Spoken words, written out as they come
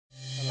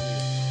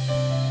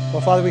Well,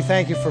 Father, we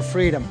thank you for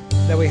freedom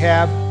that we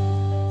have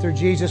through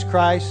Jesus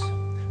Christ,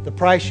 the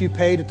price you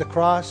paid at the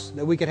cross,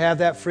 that we could have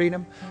that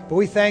freedom. But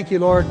we thank you,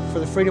 Lord, for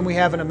the freedom we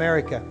have in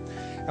America.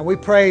 And we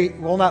pray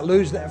we'll not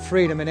lose that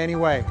freedom in any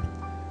way.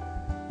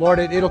 Lord,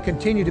 it'll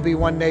continue to be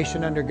one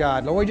nation under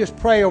God. Lord, we just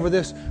pray over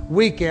this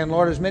weekend,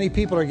 Lord, as many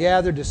people are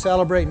gathered to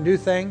celebrate and do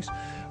things.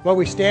 Lord,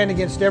 we stand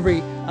against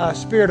every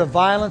spirit of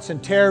violence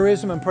and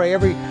terrorism and pray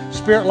every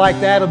spirit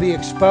like that will be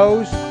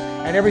exposed.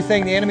 And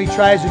everything the enemy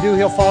tries to do,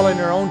 he'll fall in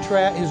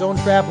his own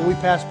trap, and we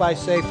pass by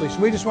safely. So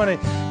we just want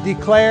to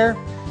declare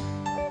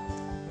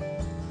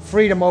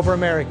freedom over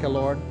America,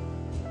 Lord.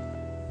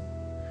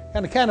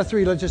 On the count of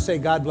three, let's just say,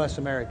 God bless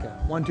America.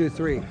 1, 2,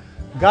 3.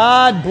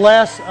 God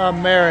bless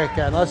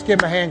America. And let's give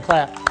him a hand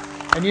clap.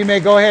 And you may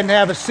go ahead and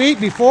have a seat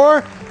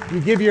before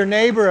you give your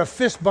neighbor a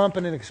fist bump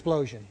and an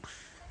explosion.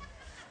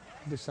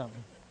 Do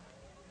something.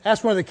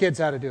 Ask one of the kids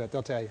how to do it.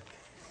 They'll tell you.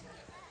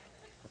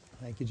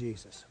 Thank you,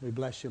 Jesus. We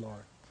bless you,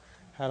 Lord.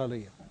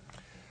 Hallelujah.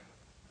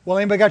 Well,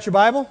 anybody got your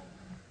Bible?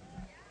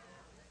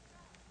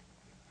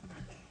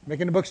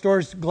 Making the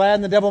bookstores glad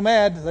and the devil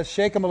mad. Let's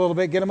shake them a little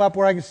bit. Get them up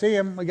where I can see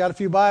them. We got a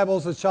few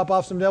Bibles. Let's chop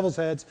off some devil's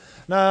heads.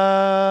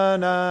 Na,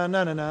 na,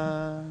 na, na,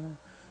 na.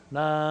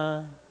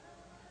 Na.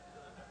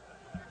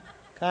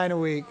 Kind of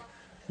weak.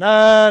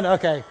 Na, na.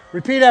 Okay.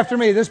 Repeat after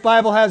me. This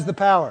Bible has the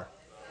power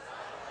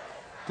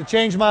to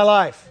change my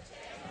life,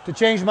 to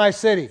change my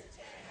city.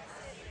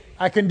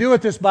 I can do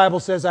what this Bible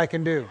says I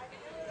can do.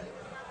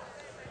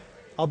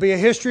 I'll be a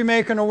history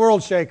maker and a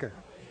world shaker.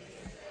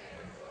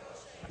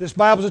 This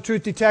Bible's a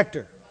truth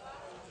detector,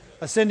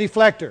 a sin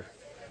deflector,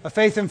 a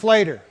faith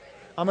inflator.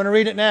 I'm going to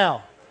read it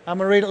now. I'm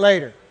going to read it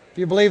later. If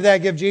you believe that,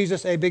 give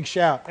Jesus a big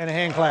shout and a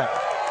hand clap.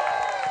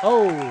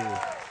 Oh,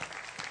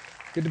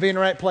 good to be in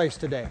the right place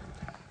today.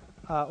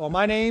 Well,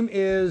 my name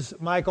is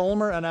Mike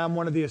Ulmer, and I'm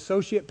one of the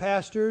associate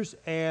pastors.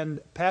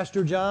 And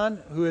Pastor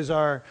John, who is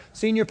our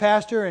senior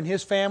pastor, and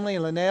his family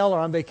and Linnell are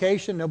on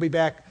vacation. They'll be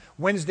back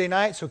Wednesday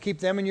night, so keep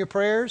them in your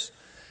prayers.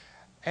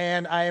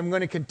 And I am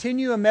going to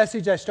continue a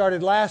message I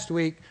started last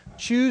week,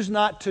 Choose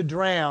Not to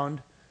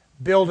Drown,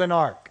 Build an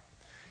Ark.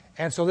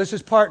 And so this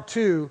is part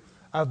 2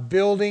 of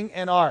building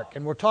an ark.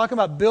 And we're talking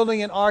about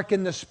building an ark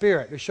in the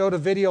Spirit. We showed a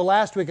video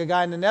last week, a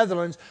guy in the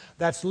Netherlands,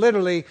 that's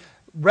literally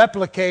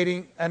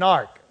replicating an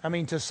ark. I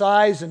mean, to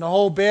size and the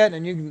whole bit,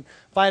 and you can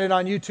find it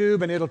on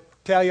YouTube, and it'll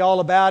tell you all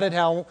about it,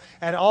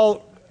 and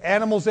all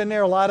animals in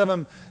there, a lot of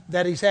them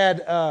that he's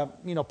had,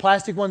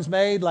 plastic ones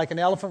made, like an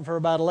elephant for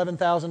about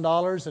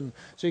 $11,000, and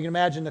so you can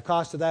imagine the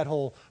cost of that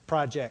whole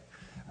project.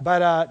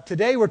 But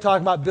today we're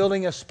talking about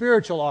building a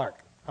spiritual ark,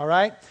 all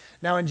right?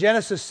 Now in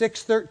Genesis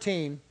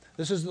 6:13,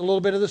 this is a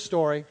little bit of the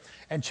story,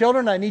 and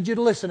children, I need you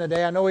to listen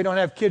today. I know we don't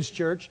have kids'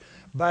 church,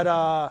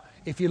 but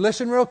if you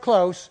listen real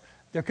close,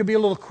 there could be a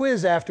little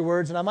quiz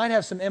afterwards, and I might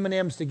have some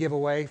M&Ms to give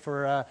away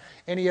for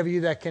any of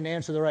you that can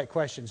answer the right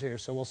questions here,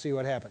 so we'll see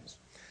what happens.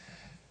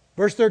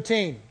 Verse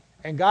 13,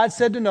 and God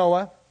said to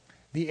Noah,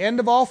 the end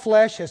of all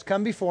flesh has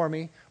come before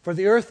me, for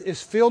the earth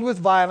is filled with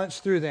violence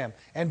through them.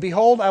 And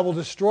behold, I will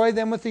destroy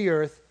them with the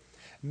earth.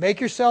 Make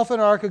yourself an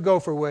ark of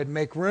gopher wood,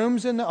 make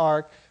rooms in the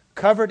ark,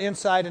 covered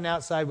inside and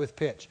outside with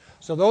pitch.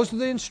 So those are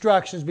the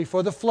instructions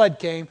before the flood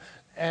came,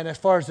 and as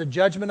far as the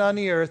judgment on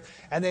the earth.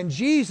 And then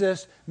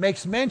Jesus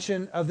makes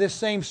mention of this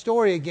same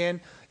story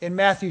again in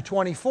Matthew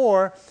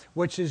 24,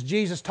 which is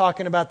Jesus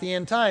talking about the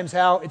end times,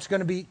 how it's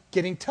going to be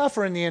getting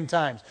tougher in the end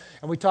times.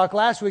 And we talked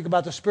last week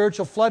about the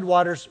spiritual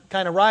floodwaters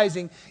kind of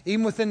rising,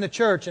 even within the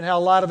church, and how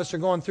a lot of us are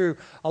going through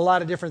a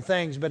lot of different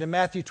things. But in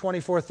Matthew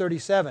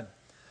 24:37,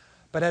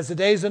 but as the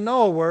days of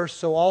Noah were,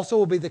 so also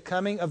will be the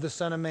coming of the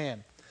Son of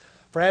Man.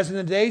 For as in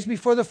the days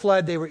before the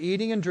flood, they were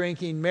eating and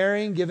drinking,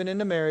 marrying, given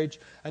into marriage,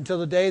 until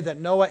the day that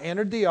Noah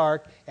entered the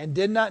ark, and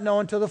did not know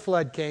until the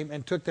flood came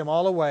and took them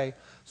all away,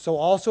 so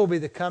also will be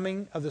the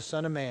coming of the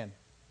Son of Man.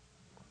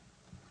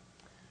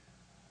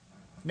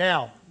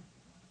 Now,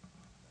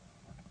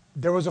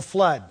 there was a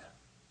flood.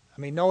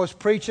 I mean, Noah's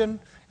preaching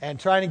and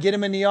trying to get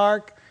him in the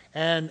ark,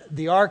 and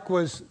the ark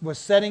was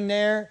sitting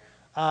there,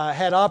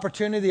 had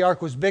opportunity. The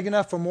ark was big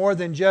enough for more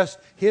than just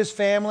his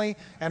family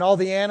and all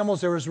the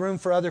animals. There was room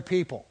for other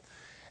people.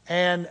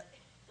 And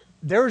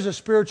there is a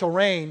spiritual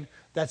rain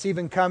that's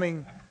even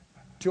coming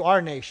to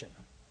our nation,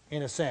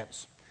 in a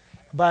sense.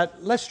 But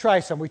let's try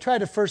some. We tried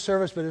the first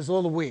service, but it was a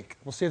little weak.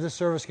 We'll see if this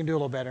service can do a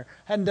little better.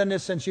 Hadn't done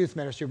this since youth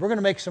ministry. We're going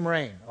to make some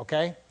rain,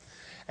 okay?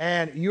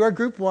 And you are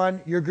group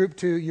 1, you're group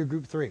 2, you're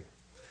group 3.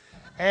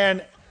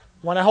 And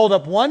when I hold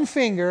up one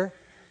finger,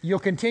 you'll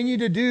continue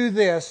to do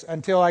this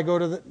until I go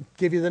to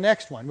give you the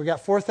next one. We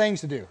got 4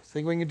 things to do.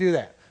 Think we can do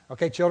that.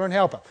 Okay, children,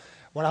 help them.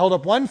 When I hold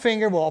up one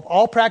finger, we'll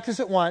all practice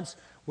at once.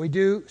 We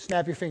do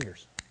snap your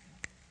fingers.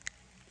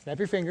 Snap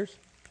your fingers.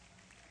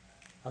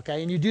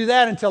 Okay, and you do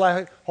that until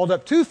I hold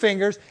up 2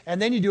 fingers,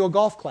 and then you do a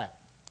golf clap.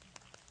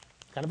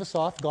 Kind of a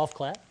soft golf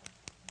clap.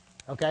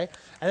 Okay,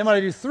 and then when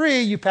I do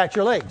 3, you pat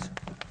your legs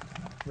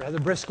rather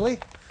briskly. And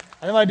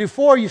then when I do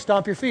 4, you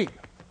stomp your feet.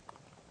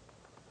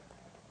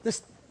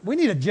 We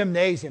need a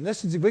gymnasium.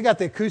 We got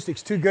the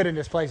acoustics too good in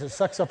this place. It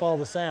sucks up all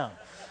the sound.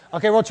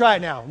 Okay, we'll try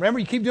it now. Remember,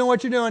 you keep doing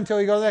what you're doing until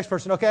you go to the next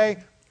person, okay?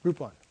 Group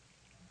 1.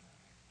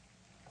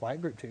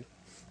 Quiet, group 2.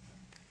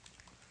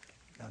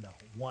 No.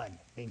 1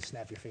 means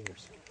snap your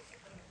fingers.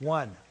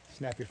 1,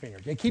 snap your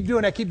fingers. Okay, keep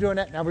doing that, keep doing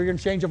that. Now we're going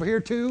to change over here.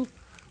 2,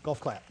 golf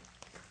clap.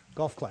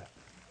 Golf clap.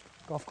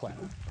 Golf clap.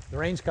 The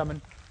rain's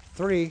coming.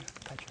 3,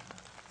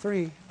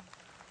 3,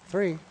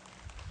 3,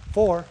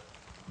 4,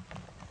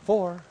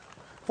 4,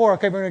 4.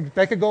 Okay, we're going to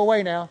make it go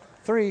away now.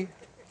 3,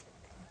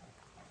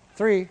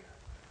 3,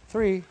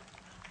 3,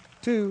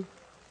 2,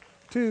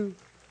 2,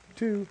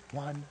 2,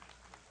 1,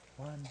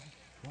 1,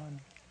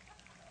 1.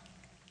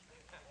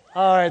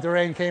 All right, the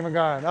rain came and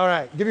gone. All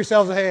right, give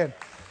yourselves a hand.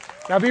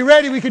 Now be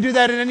ready. We could do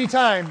that at any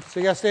time,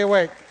 so you got to stay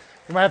awake.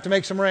 We might have to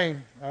make some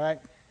rain. All right.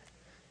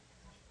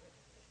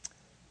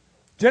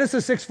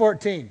 Genesis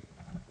 6:14.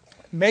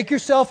 Make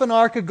yourself an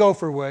ark of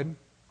gopher wood.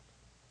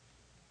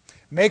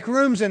 Make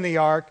rooms in the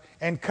ark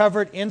and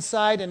cover it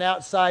inside and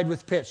outside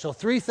with pitch. So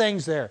 3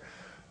 things there.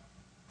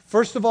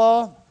 First of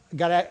all, I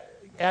got to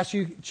ask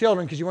you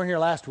children, because you weren't here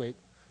last week,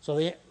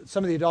 so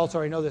some of the adults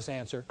already know this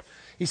answer.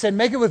 He said,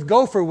 make it with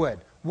gopher wood.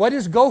 What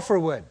is gopher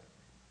wood?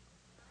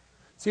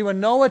 See, when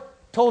Noah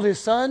told his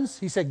sons,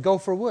 he said, go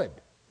for wood.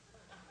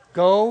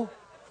 Go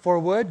for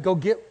wood. Go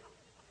get.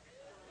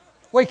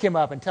 Wake him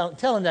up and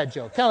tell him that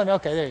joke. Tell him,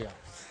 okay, there you go.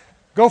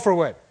 Go for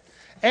wood.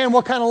 And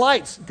what kind of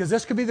lights? Because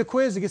this could be the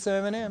quiz to get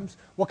some M&Ms.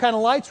 What kind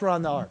of lights were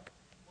on the ark?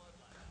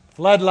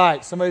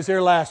 Floodlights. Somebody was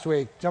here last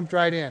week. Jumped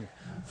right in.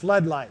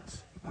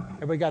 Floodlights.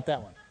 Everybody got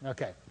that one?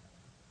 Okay.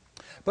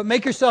 But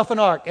make yourself an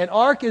ark. An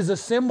ark is a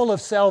symbol of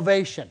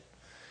salvation.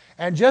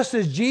 And just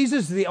as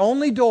Jesus is the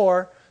only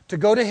door to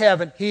go to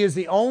heaven, He is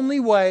the only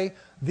way,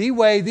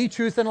 the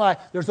truth, and life.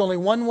 There's only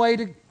one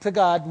way to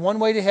God, one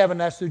way to heaven,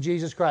 that's through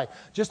Jesus Christ.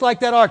 Just like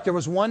that ark, there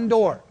was one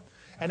door.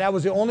 And that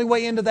was the only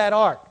way into that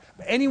ark.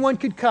 Anyone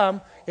could come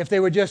if they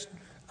would just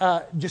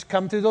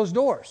come through those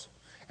doors.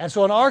 And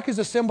so an ark is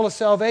a symbol of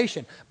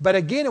salvation. But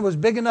again, it was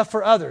big enough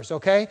for others,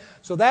 okay?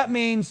 So that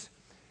means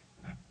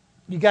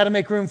you got to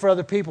make room for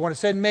other people. When it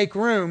said make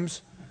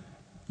rooms,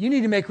 you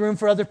need to make room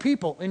for other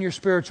people in your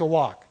spiritual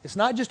walk. It's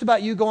not just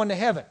about you going to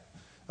heaven,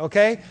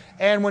 okay?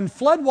 And when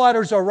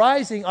floodwaters are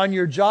rising on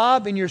your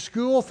job, in your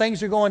school,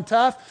 things are going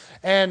tough.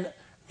 And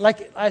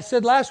like I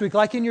said last week,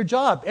 like in your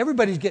job,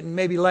 everybody's getting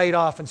maybe laid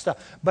off and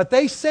stuff. But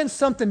they sense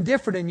something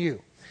different in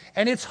you.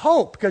 And it's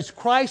hope, because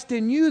Christ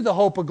in you, the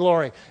hope of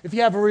glory. If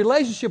you have a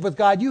relationship with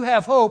God, you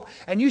have hope,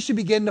 and you should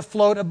begin to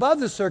float above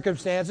the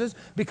circumstances,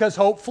 because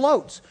hope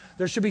floats.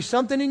 There should be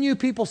something in you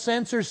people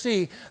sense or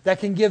see that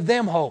can give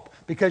them hope,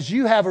 because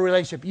you have a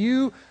relationship.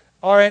 You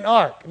are an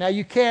ark. Now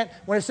you can't,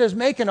 when it says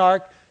make an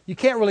ark, you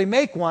can't really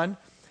make one,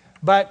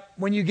 but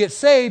when you get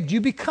saved,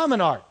 you become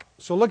an ark.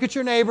 So look at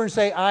your neighbor and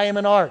say, I am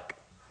an ark.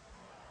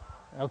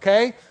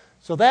 Okay?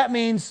 So that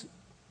means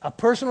a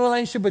personal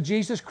relationship with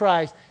Jesus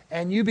Christ,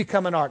 and you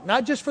become an ark.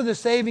 Not just for the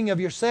saving of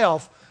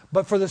yourself,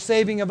 but for the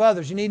saving of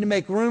others. You need to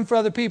make room for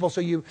other people.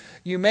 So you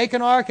make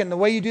an ark, and the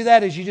way you do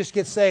that is you just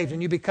get saved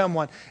and you become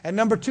one. And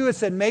number 2, it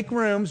said make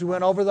rooms. We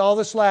went over all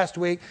this last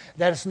week,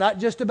 that it's not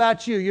just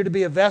about you. You're to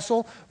be a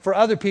vessel for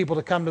other people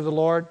to come to the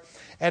Lord.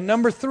 And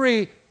number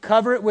 3,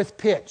 cover it with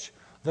pitch.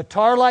 The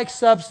tar-like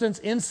substance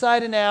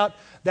inside and out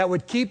that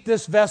would keep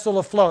this vessel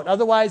afloat.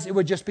 Otherwise, it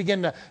would just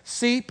begin to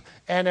seep,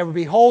 and there would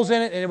be holes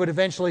in it, and it would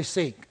eventually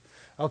sink.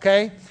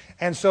 Okay?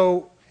 And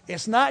so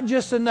it's not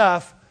just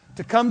enough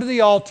to come to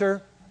the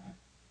altar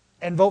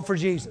and vote for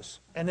Jesus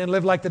and then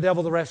live like the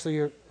devil the rest of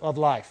your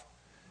life.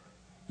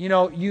 You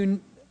know,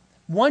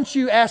 once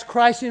you ask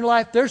Christ in your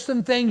life, there's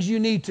some things you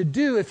need to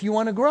do if you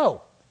want to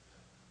grow.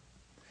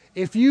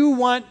 If you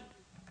want,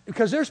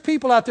 because there's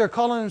people out there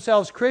calling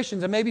themselves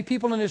Christians, and maybe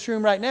people in this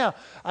room right now,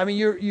 I mean,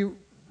 you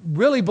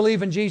really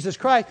believe in Jesus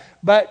Christ,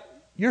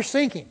 but you're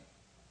sinking.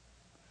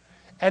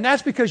 And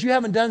that's because you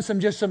haven't done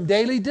some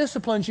daily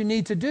disciplines you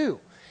need to do.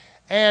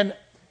 And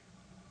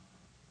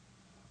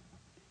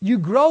you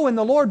grow in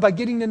the Lord by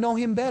getting to know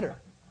Him better.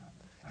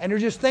 And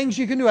there's just things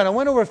you can do. And I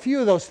went over a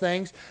few of those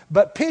things,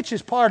 but pitch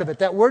is part of it.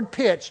 That word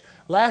pitch,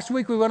 last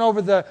week we went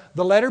over the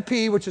letter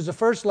P, which is the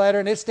first letter,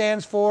 and it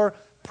stands for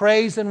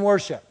praise and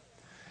worship.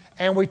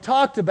 And we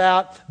talked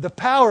about the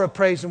power of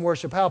praise and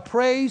worship, how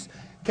praise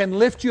can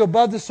lift you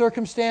above the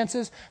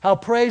circumstances, how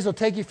praise will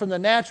take you from the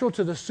natural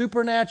to the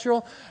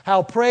supernatural,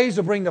 how praise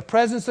will bring the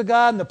presence of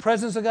God, and the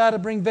presence of God will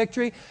bring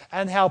victory,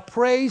 and how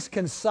praise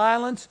can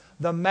silence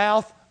the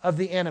mouth of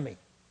the enemy.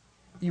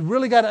 You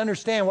really got to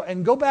understand,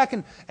 and go back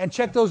and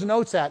check those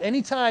notes out.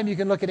 Anytime you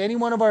can look at any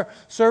one of our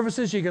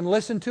services, you can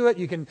listen to it,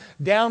 you can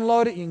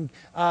download it. You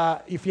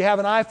can, if you have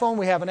an iPhone,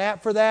 we have an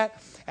app for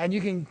that, and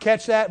you can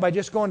catch that by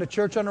just going to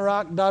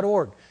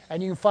churchontherock.org,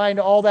 and you can find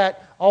all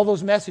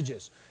those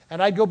messages.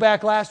 And I'd go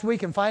back last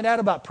week and find out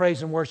about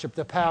praise and worship,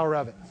 the power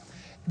of it.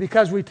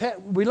 Because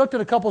we looked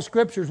at a couple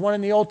scriptures, one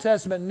in the Old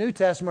Testament and New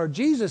Testament, where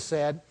Jesus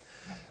said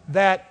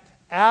that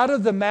out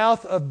of the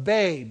mouth of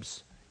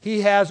babes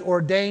He has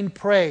ordained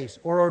praise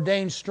or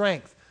ordained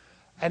strength.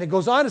 And it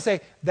goes on to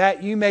say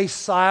that you may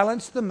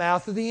silence the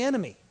mouth of the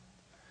enemy.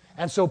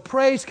 And so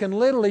praise can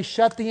literally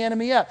shut the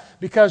enemy up.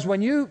 Because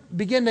when you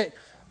begin to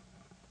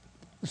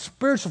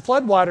spiritual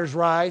floodwaters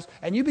rise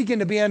and you begin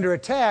to be under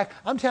attack,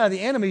 I'm telling you,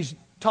 the enemy's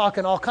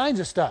talking all kinds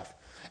of stuff.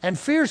 And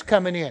fear's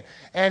coming in.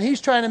 And he's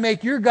trying to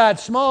make your God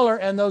smaller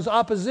and those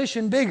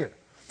opposition bigger.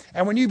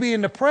 And when you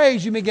begin to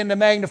praise, you begin to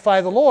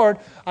magnify the Lord.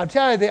 I'm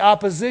telling you, the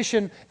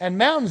opposition and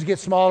mountains get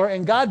smaller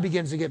and God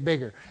begins to get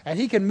bigger. And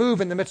he can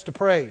move in the midst of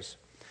praise.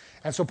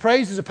 And so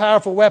praise is a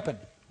powerful weapon.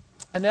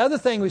 And the other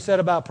thing we said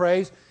about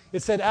praise,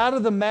 it said out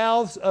of the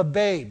mouths of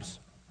babes,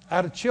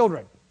 out of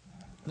children.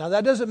 Now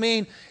that doesn't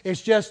mean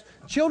it's just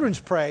children's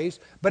praise,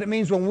 but it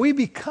means when we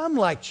become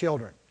like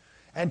children.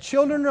 And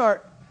children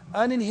are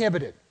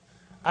uninhibited.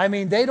 I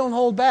mean, they don't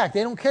hold back.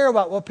 They don't care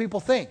about what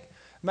people think.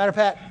 Matter of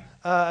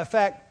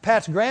fact,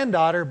 Pat's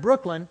granddaughter,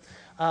 Brooklyn,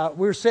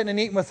 we were sitting and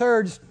eating with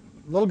her, just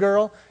a little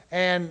girl,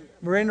 and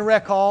we're in the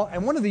rec hall,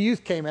 and one of the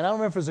youth came in. I don't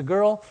remember if it was a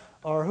girl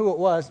or who it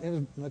was.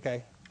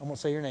 Okay, I won't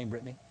say your name,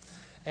 Brittany.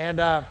 And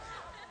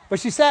but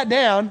she sat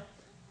down,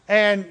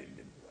 and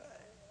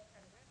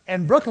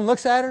Brooklyn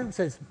looks at her and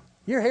says,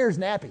 "Your hair's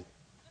nappy."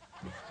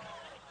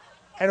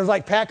 And it was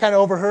like Pat kind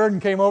of overheard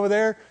and came over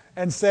there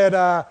and said,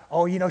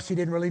 "Oh, she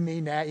didn't really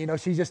mean that.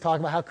 She's just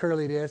talking about how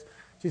curly it is."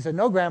 She said,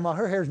 "No, Grandma,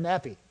 her hair's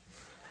nappy."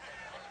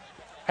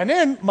 And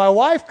then my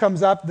wife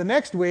comes up the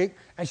next week,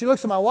 and she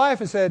looks at my wife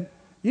and said,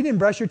 "You didn't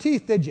brush your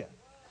teeth, did you?"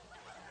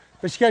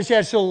 But she had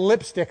this little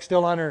lipstick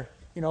still on her,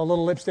 a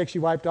little lipstick she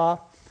wiped off.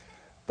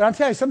 But I'm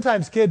telling you,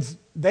 sometimes kids,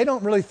 they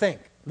don't really think.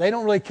 They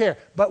don't really care.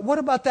 But what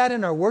about that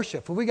in our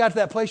worship? If we got to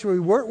that place where we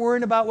weren't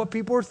worrying about what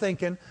people were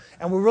thinking,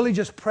 and we really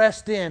just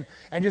pressed in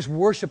and just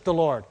worshiped the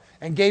Lord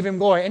and gave Him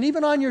glory. And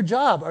even on your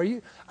job,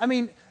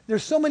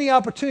 there's so many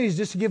opportunities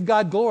just to give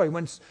God glory.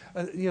 When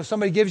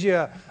somebody gives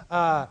you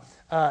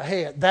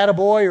hey, that a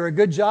boy or a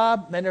good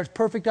job, man, there's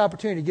perfect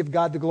opportunity to give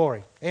God the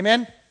glory.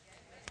 Amen?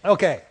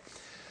 Okay.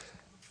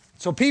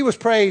 So P was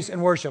praise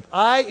and worship.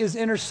 I is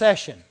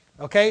intercession.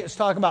 Okay, it's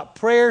talking about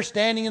prayer,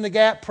 standing in the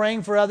gap,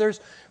 praying for others.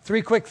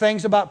 3 quick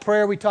things about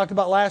prayer we talked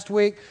about last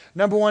week.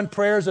 Number 1,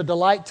 prayer is a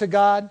delight to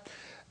God.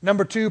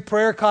 Number 2,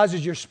 prayer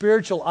causes your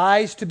spiritual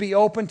eyes to be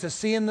open to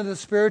see into the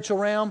spiritual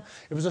realm.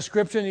 It was a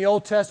scripture in the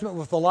Old Testament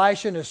with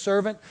Elisha and his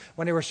servant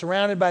when they were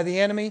surrounded by the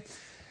enemy.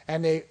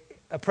 And they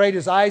prayed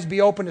his eyes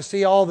be open to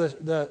see all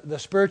the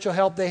spiritual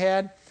help they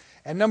had.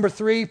 And number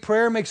 3,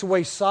 prayer makes a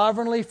way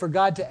sovereignly for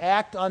God to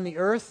act on the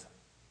earth.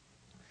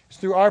 It's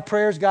through our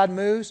prayers God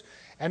moves.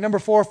 And number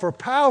 4, for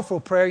powerful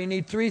prayer, you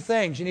need 3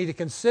 things. You need a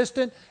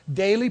consistent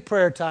daily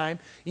prayer time.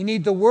 You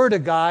need the Word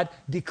of God,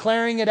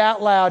 declaring it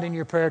out loud in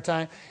your prayer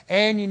time.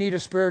 And you need a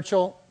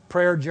spiritual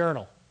prayer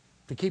journal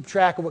to keep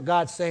track of what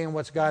God's saying,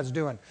 what God's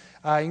doing.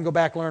 You can go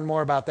back and learn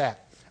more about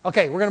that.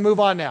 Okay, we're going to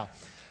move on now.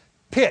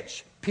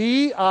 Pitch.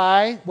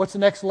 P-I. What's the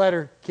next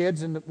letter,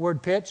 kids, in the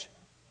word pitch?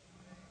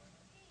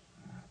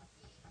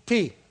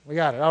 T. We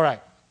got it. All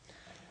right.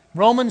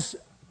 Romans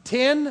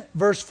 10,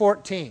 verse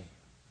 14.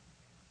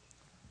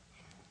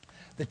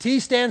 The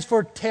T stands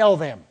for tell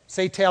them.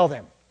 Say tell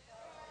them.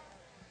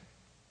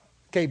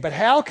 Okay, but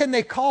how can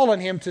they call on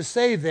Him to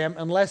save them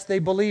unless they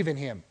believe in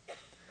Him?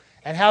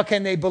 And how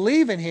can they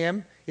believe in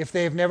Him if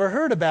they have never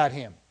heard about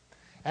Him?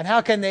 And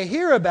how can they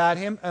hear about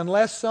Him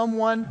unless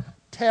someone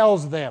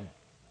tells them?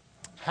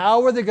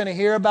 How are they going to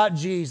hear about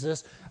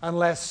Jesus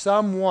unless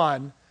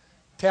someone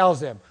tells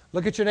them?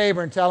 Look at your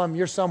neighbor and tell them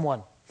you're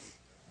someone.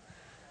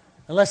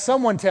 Unless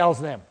someone tells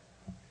them.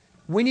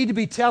 We need to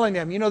be telling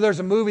them. There's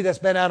a movie that's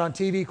been out on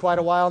TV quite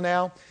a while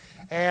now,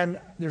 and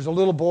there's a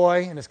little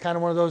boy, and it's kind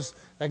of one of those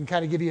that can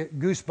kind of give you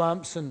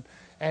goosebumps,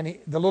 and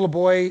the little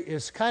boy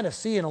is kind of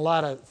seeing a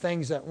lot of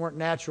things that weren't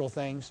natural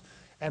things,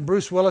 and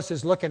Bruce Willis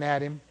is looking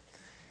at him,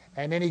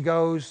 and then he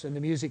goes, and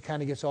the music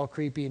kind of gets all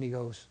creepy, and he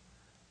goes,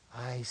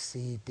 "I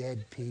see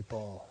dead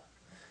people,"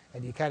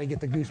 and you kind of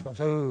get the goosebumps.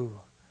 Oh,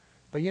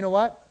 but you know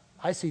what?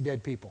 I see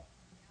dead people.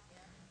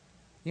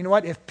 You know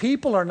what? If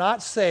people are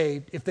not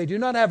saved, if they do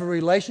not have a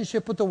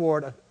relationship with the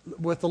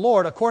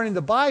Lord, according to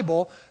the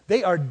Bible,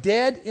 they are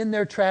dead in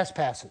their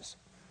trespasses.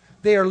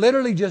 They are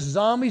literally just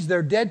zombies.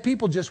 They're dead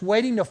people just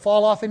waiting to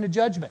fall off into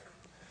judgment.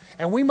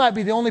 And we might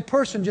be the only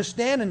person just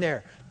standing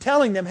there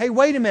telling them, "Hey,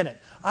 wait a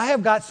minute. I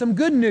have got some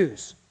good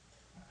news.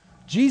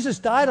 Jesus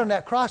died on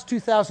that cross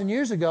 2,000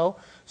 years ago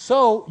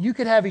so you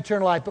could have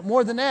eternal life. But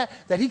more than that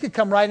He could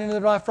come right into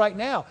their life right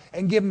now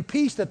and give them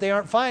peace that they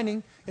aren't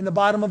finding in the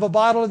bottom of a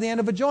bottle or the end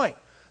of a joint.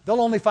 They'll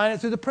only find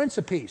it through the Prince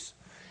of Peace."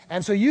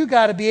 And so you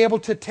got to be able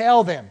to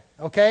tell them,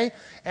 okay?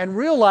 And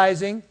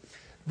realizing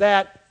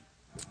that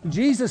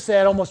Jesus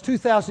said almost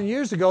 2,000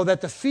 years ago that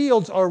the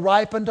fields are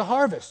ripe unto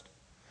harvest.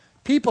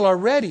 People are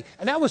ready.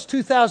 And that was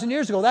 2,000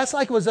 years ago. That's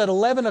like it was at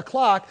 11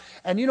 o'clock.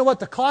 And you know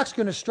what? The clock's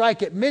going to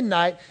strike at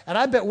midnight. And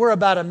I bet we're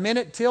about a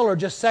minute till or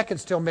just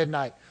seconds till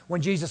midnight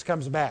when Jesus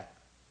comes back.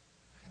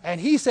 And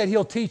He said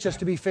He'll teach us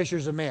to be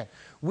fishers of men.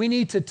 We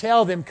need to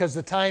tell them because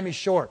the time is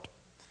short.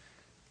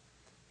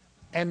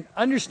 And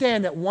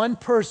understand that one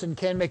person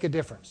can make a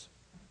difference.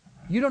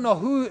 You don't know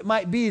who it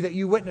might be that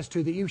you witness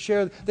to, that you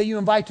share, that you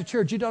invite to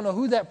church. You don't know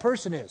who that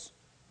person is.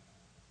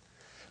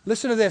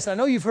 Listen to this. I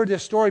know you've heard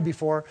this story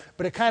before,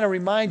 but it kind of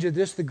reminds you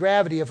the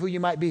gravity of who you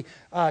might be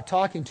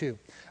talking to.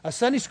 A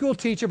Sunday school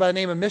teacher by the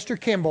name of Mr.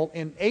 Kimball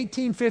in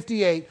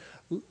 1858,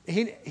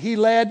 he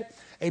led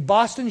a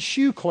Boston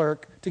shoe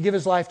clerk to give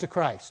his life to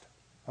Christ.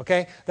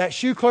 Okay? That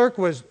shoe clerk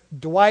was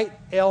Dwight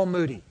L.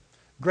 Moody,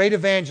 great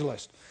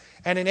evangelist.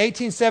 And in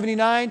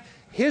 1879,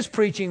 his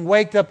preaching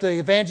waked up the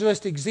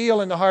evangelistic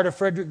zeal in the heart of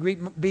Frederick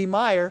B.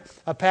 Meyer,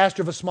 a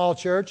pastor of a small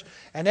church.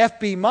 And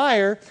F.B.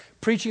 Meyer,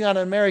 preaching on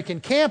an American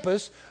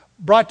campus,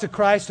 brought to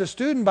Christ a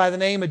student by the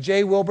name of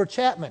J. Wilbur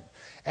Chapman.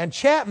 And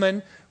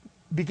Chapman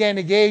began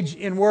to engage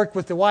in work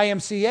with the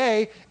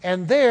YMCA,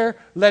 and there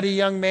led a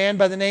young man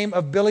by the name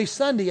of Billy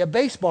Sunday, a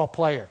baseball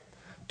player,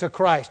 to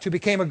Christ, who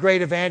became a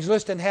great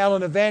evangelist and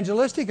held an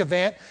evangelistic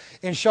event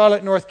in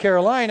Charlotte, North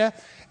Carolina.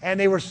 And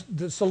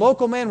the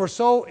local men were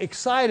so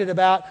excited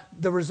about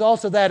the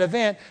results of that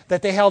event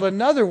that they held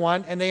another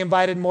one, and they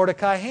invited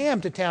Mordecai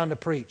Ham to town to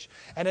preach.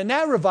 And in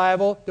that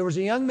revival, there was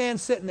a young man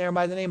sitting there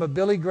by the name of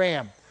Billy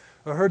Graham,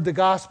 who heard the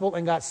gospel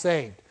and got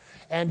saved.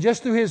 And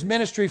just through his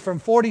ministry from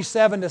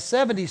 47 to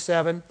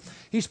 77,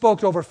 he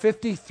spoke to over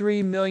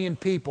 53 million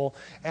people,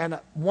 and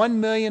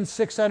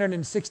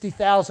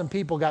 1,660,000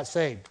 people got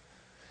saved.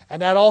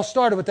 And that all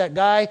started with that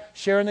guy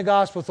sharing the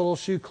gospel with the little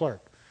shoe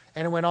clerk.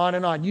 And it went on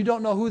and on. You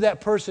don't know who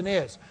that person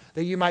is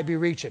that you might be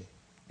reaching.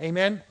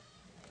 Amen?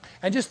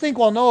 And just think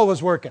while Noah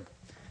was working.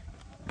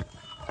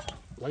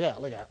 Look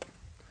out, look out.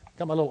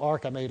 Got my little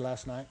ark I made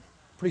last night.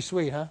 Pretty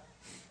sweet, huh?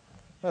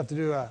 I'll have to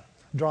do a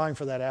drawing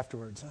for that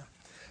afterwards. Huh?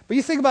 But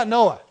you think about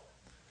Noah.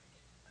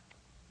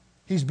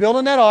 He's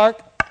building that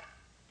ark,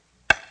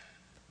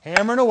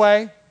 hammering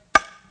away,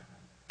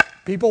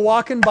 people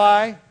walking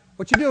by.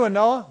 What you doing,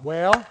 Noah?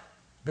 Well,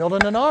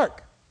 building an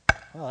ark.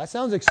 Well, that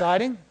sounds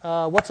exciting.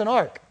 What's an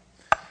ark?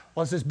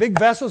 Well, it's this big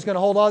vessel. It's going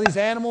to hold all these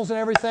animals and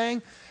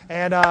everything.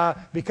 And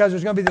because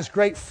there's going to be this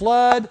great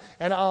flood.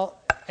 And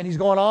he's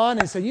going on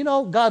and he said, you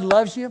know, God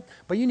loves you,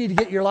 but you need to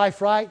get your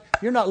life right.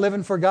 You're not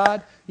living for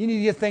God. You need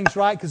to get things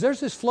right because there's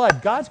this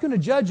flood. God's going to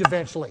judge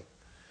eventually.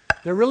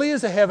 There really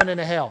is a heaven and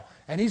a hell.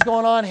 And he's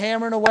going on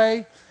hammering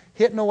away,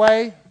 hitting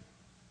away.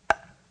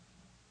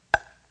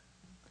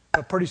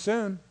 But pretty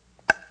soon,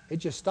 it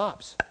just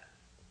stops.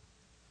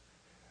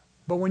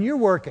 But when you're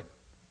working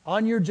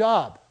on your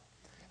job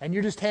and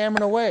you're just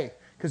hammering away,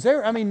 because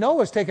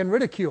Noah's taking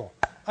ridicule.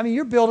 I mean,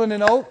 you're building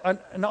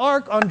an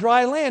ark on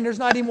dry land. There's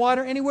not even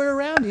water anywhere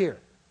around here.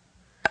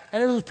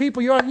 And there's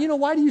people,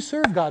 why do you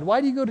serve God? Why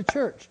do you go to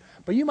church?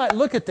 But you might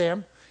look at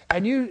them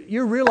and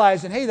you're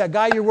realizing, hey, that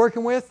guy you're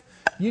working with,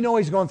 you know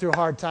he's going through a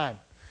hard time.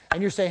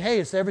 And you're saying, hey,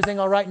 is everything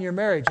all right in your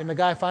marriage? And the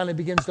guy finally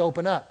begins to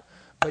open up.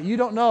 But you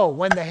don't know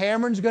when the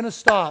hammering's going to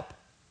stop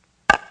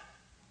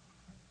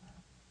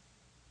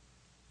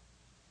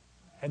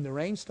and the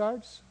rain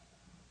starts.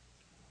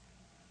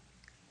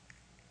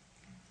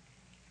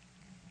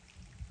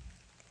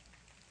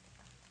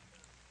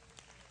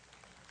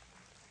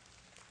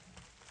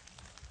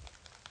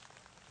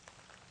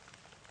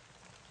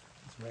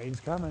 This rain's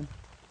coming.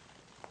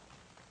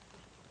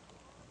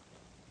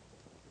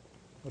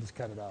 We'll just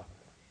cut it off.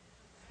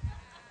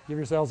 Give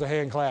yourselves a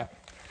hand clap.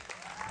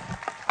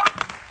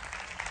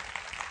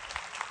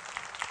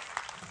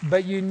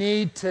 But you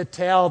need to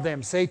tell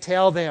them. Say,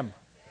 tell them.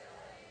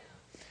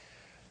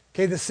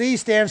 Okay, the C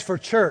stands for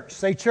church.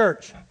 Say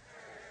church.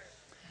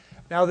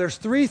 Now, there's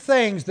 3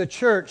 things the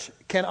church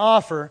can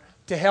offer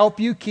to help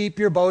you keep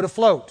your boat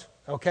afloat.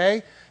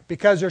 Okay?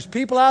 Because there's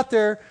people out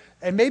there,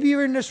 and maybe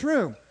you're in this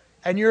room,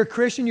 and you're a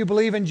Christian, you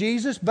believe in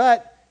Jesus,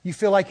 but you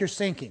feel like you're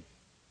sinking.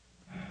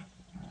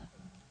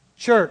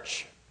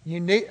 Church.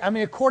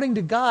 According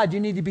to God, you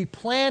need to be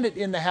planted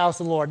in the house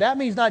of the Lord. That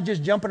means not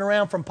just jumping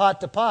around from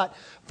pot to pot.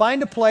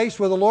 Find a place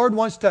where the Lord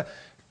wants to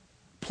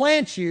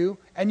plant you,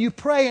 and you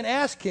pray and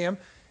ask Him,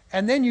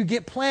 and then you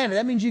get planted.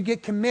 That means you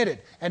get committed.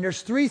 And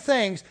there's 3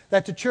 things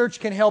that the church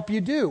can help you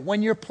do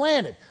when you're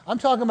planted. I'm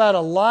talking about a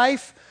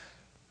life,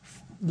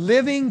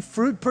 living,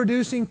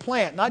 fruit-producing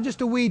plant, not just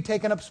a weed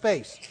taking up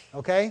space.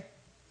 Okay?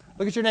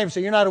 Look at your neighbor and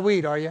say, you're not a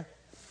weed, are you?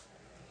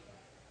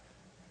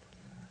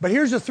 But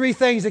here's the 3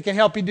 things that can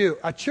help you do.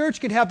 A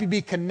church can help you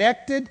be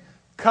connected,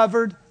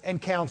 covered,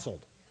 and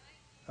counseled.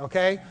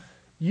 Okay?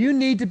 You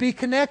need to be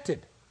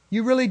connected.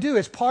 You really do.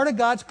 It's part of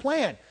God's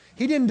plan.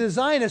 He didn't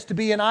design us to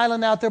be an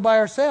island out there by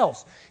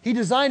ourselves. He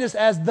designed us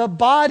as the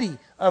body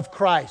of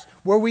Christ,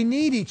 where we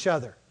need each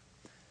other.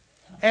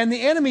 And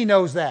the enemy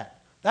knows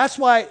that. That's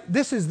why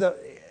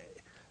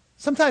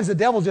sometimes the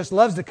devil just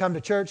loves to come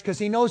to church because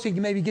he knows he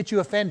can maybe get you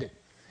offended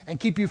and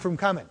keep you from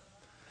coming.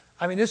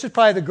 This is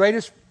probably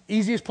the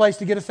easiest place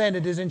to get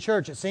offended is in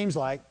church, it seems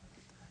like.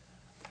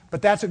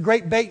 But that's a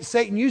great bait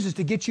Satan uses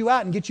to get you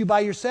out and get you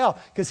by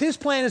yourself. Because his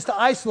plan is to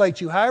isolate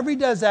you. However he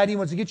does that, he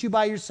wants to get you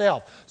by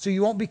yourself so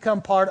you won't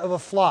become part of a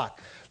flock.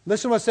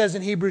 Listen to what it says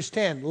in Hebrews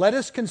 10. Let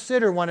us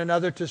consider one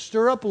another to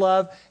stir up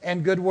love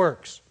and good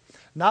works,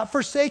 not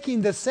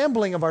forsaking the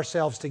assembling of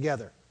ourselves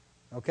together,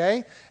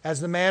 okay, as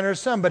the manner of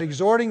some, but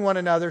exhorting one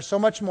another so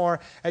much more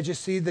as you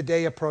see the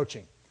day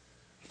approaching.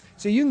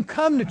 So you can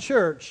come to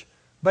church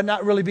but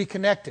not really be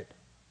connected.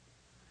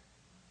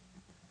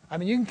 I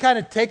mean, you can kind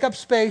of take up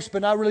space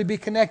but not really be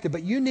connected,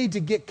 but you need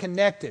to get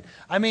connected.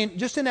 I mean,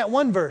 just in that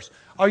one verse,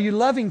 are you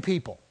loving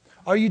people?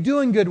 Are you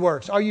doing good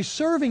works? Are you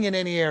serving in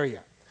any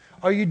area?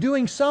 Are you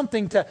doing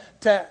something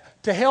to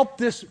help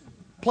this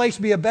place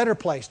be a better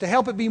place, to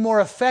help it be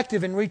more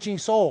effective in reaching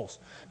souls?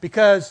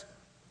 Because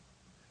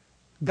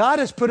God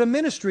has put a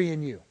ministry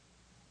in you.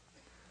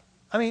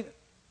 I mean,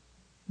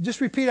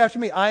 just repeat after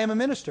me. I am a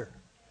minister.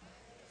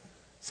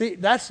 See,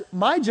 that's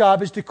my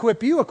job, is to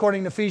equip you,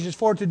 according to Ephesians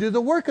 4, to do the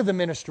work of the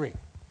ministry.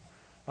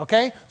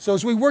 Okay? So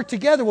as we work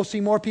together, we'll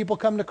see more people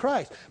come to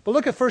Christ. But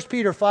look at 1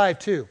 Peter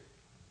 5:2.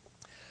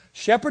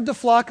 Shepherd the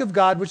flock of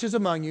God which is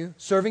among you,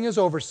 serving as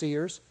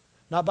overseers,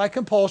 not by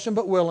compulsion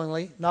but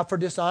willingly, not for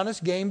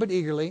dishonest gain but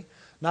eagerly,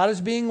 not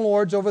as being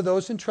lords over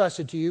those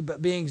entrusted to you,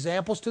 but being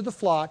examples to the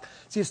flock.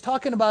 See, it's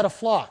talking about a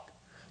flock.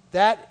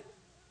 That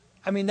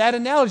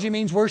analogy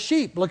means we're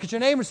sheep. Look at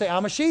your neighbor and say,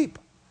 I'm a sheep.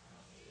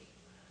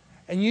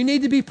 And you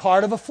need to be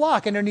part of a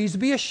flock, and there needs to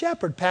be a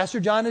shepherd. Pastor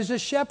John is a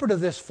shepherd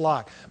of this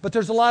flock. But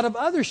there's a lot of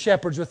other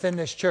shepherds within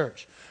this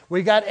church.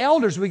 We got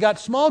elders, we got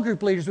small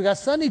group leaders, we got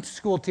Sunday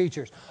school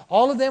teachers.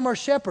 All of them are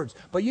shepherds,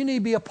 but you need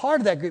to be a part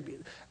of that group.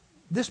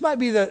 This might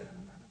be the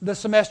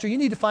semester you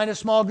need to find a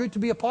small group to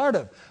be a part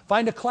of.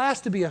 Find a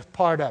class to be a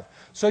part of.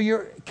 So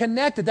you're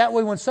connected. That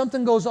way when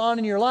something goes on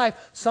in your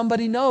life,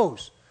 somebody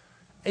knows.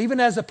 Even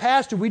as a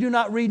pastor, we do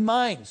not read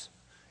minds.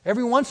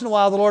 Every once in a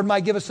while, the Lord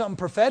might give us something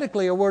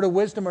prophetically, a word of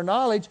wisdom or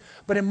knowledge,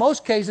 but in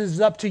most cases,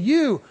 it's up to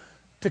you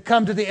to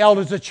come to the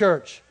elders of the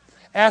church.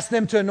 Ask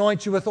them to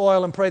anoint you with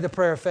oil and pray the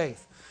prayer of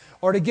faith,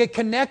 or to get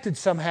connected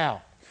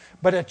somehow.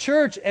 But a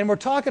church, and we're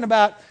talking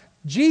about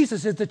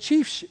Jesus is the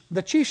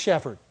chief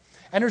shepherd.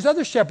 And there's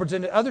other shepherds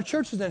in other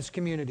churches in this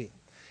community.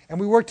 And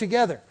we work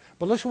together.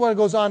 But listen to what it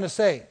goes on to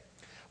say.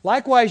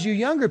 Likewise, you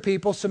younger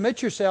people,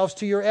 submit yourselves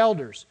to your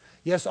elders.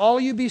 Yes, all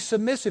of you be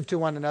submissive to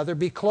one another.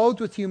 Be clothed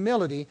with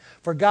humility,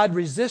 for God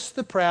resists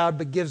the proud,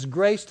 but gives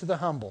grace to the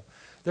humble.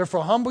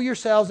 Therefore, humble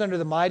yourselves under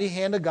the mighty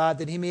hand of God,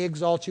 that He may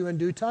exalt you in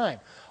due time.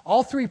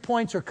 All 3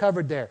 points are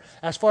covered there.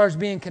 As far as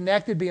being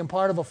connected, being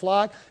part of a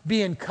flock,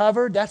 being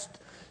covered.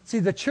 See,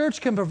 the church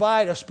can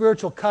provide a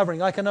spiritual covering,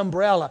 like an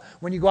umbrella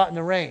when you go out in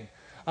the rain.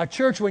 A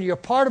church, when you're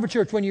part of a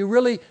church, when you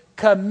really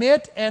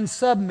commit and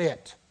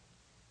submit.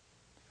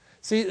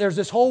 See, there's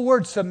this whole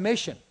word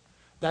submission.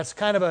 That's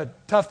kind of a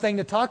tough thing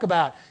to talk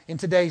about in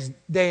today's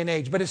day and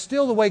age. But it's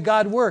still the way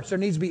God works. There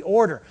needs to be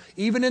order.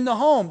 Even in the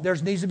home, there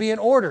needs to be an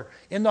order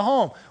in the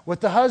home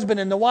with the husband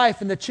and the wife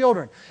and the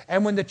children.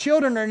 And when the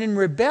children are in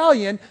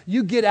rebellion,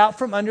 you get out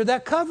from under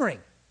that covering.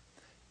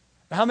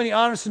 Now, how many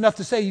are honest enough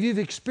to say you've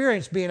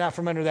experienced being out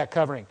from under that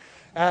covering?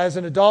 As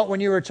an adult when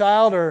you were a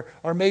child,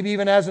 or maybe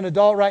even as an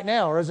adult right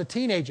now, or as a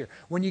teenager.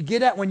 When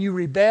you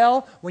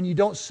rebel, when you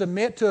don't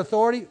submit to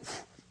authority,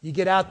 you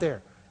get out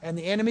there. And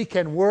the enemy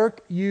can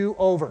work you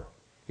over.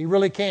 He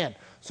really can.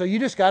 So you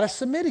just got to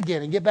submit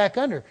again and get back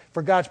under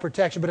for God's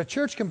protection. But a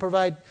church can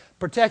provide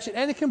protection,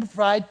 and it can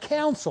provide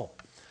counsel.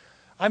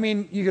 I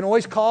mean, you can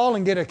always call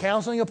and get a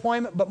counseling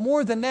appointment, but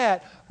more than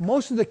that,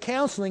 most of the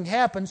counseling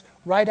happens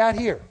right out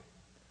here.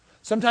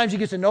 Sometimes you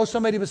get to know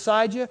somebody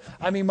beside you.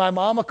 I mean, my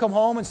mom will come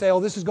home and say,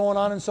 oh, this is going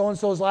on in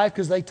so-and-so's life,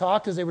 because they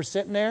talked as they were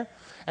sitting there,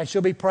 and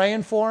she'll be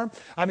praying for them.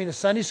 I mean, a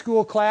Sunday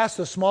school class,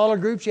 the smaller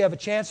groups, you have a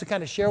chance to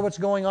kind of share what's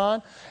going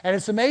on. And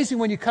it's amazing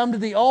when you come to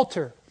the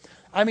altar.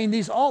 I mean,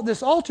 this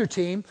altar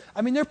team,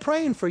 I mean, they're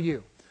praying for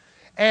you.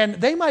 And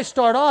they might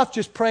start off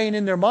just praying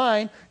in their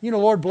mind,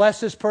 Lord,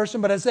 bless this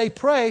person. But as they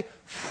pray,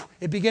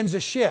 it begins to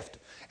shift.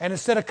 And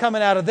instead of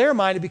coming out of their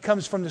mind, it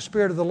becomes from the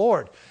Spirit of the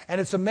Lord.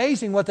 And it's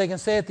amazing what they can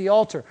say at the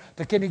altar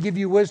that can give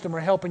you wisdom or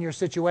help in your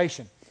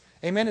situation.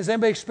 Amen? Has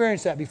anybody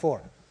experienced that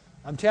before?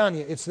 I'm telling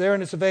you, it's there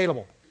and it's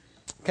available.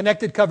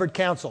 Connected, covered,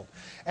 counsel.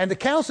 And the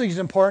counseling is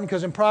important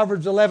because in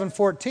Proverbs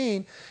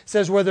 11:14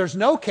 says, where there's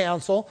no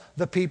counsel,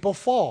 the people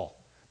fall.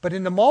 But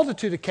in the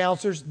multitude of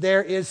counselors,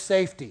 there is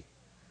safety.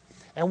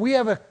 And we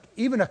have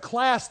even a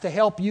class to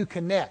help you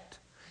connect.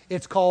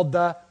 It's called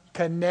the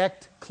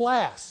Connect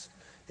class.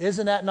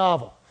 Isn't that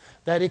novel?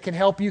 That it can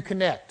help you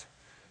connect.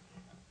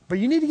 But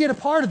you need to get a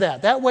part of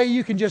that. That way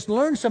you can just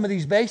learn some of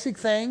these basic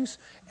things.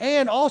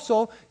 And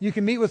also, you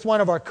can meet with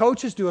one of our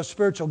coaches, do a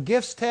spiritual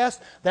gifts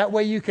test. That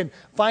way you can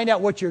find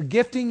out what your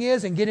gifting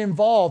is and get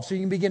involved so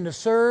you can begin to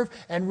serve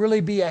and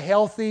really be a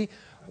healthy,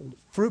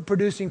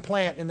 fruit-producing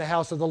plant in the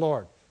house of the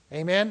Lord.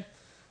 Amen?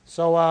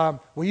 So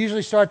we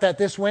usually start that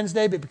this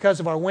Wednesday, but because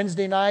of our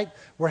Wednesday night,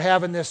 we're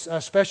having this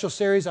special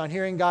series on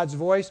hearing God's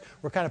voice.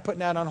 We're kind of putting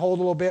that on hold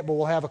a little bit, but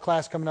we'll have a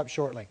class coming up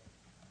shortly.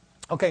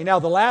 Okay, now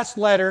the last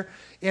letter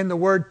in the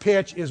word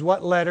pitch is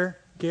what letter,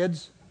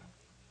 kids?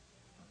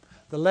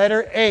 The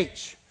letter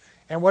H.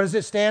 And what does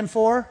it stand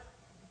for?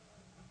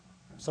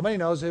 Somebody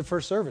knows it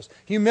for service.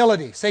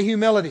 Humility. Say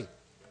humility.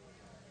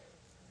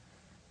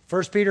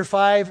 1 Peter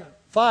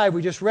 5:5,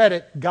 we just read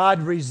it.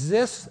 God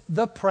resists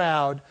the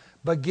proud,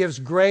 but gives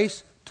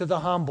grace to the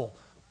humble.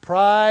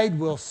 Pride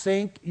will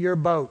sink your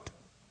boat.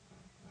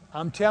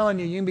 I'm telling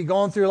you, you can be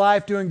going through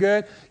life doing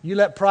good. You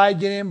let pride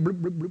get in,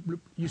 bloop, bloop, bloop, bloop,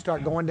 you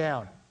start going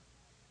down.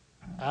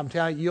 I'm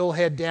telling you, you'll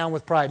head down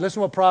with pride. Listen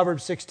to what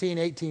Proverbs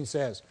 16:18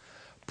 says.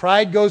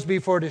 Pride goes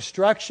before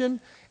destruction,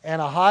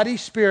 and a haughty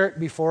spirit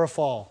before a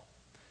fall.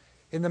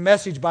 In the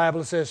Message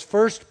Bible, it says,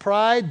 first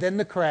pride, then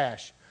the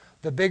crash.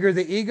 The bigger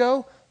the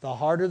ego, the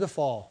harder the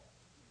fall.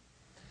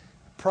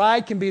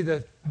 Pride can be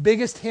the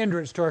biggest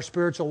hindrance to our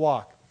spiritual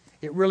walk.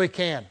 It really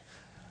can.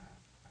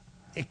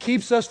 It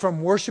keeps us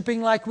from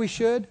worshiping like we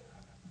should.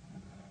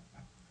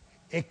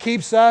 It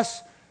keeps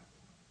us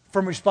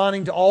from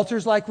responding to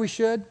altars like we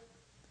should.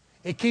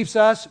 It keeps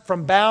us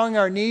from bowing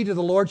our knee to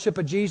the Lordship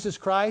of Jesus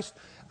Christ.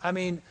 I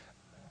mean,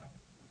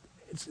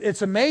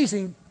 it's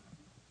amazing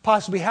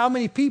possibly how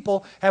many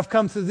people have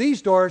come through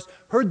these doors,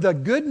 heard the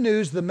good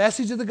news, the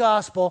message of the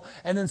gospel,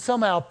 and then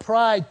somehow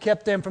pride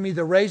kept them from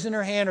either raising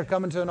their hand or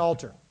coming to an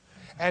altar.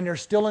 And they're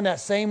still in that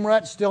same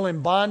rut, still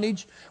in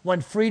bondage,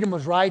 when freedom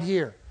was right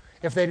here,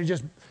 if they'd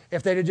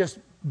have just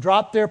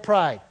dropped their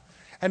pride.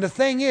 And the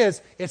thing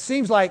is, it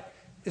seems like,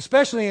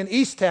 especially in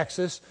East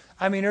Texas,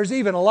 I mean, there's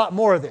even a lot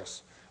more of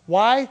this.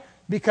 Why?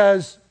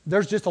 Because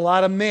there's just a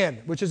lot of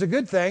men, which is a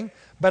good thing.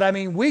 But I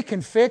mean, we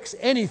can fix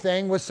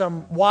anything with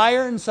some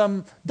wire and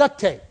some duct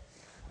tape.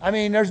 I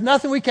mean, there's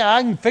nothing I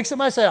can fix it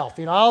myself.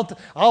 You know,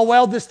 I'll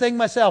weld this thing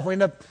myself. We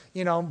end up,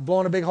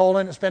 blowing a big hole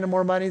in it, spending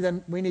more money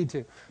than we need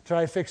to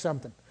try to fix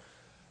something.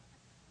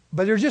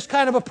 But there's just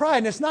kind of a pride,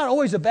 and it's not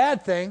always a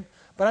bad thing.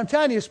 But I'm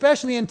telling you,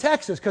 especially in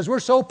Texas, because we're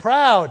so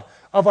proud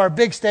of our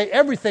big state,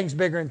 everything's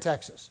bigger in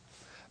Texas.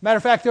 Matter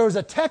of fact, there was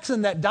a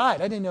Texan that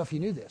died. I didn't know if you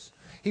knew this.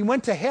 He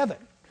went to heaven,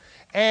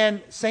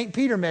 and St.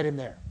 Peter met him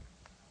there.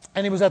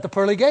 And he was at the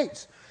pearly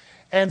gates.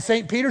 And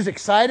St. Peter's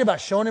excited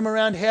about showing him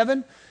around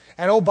heaven.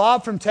 And old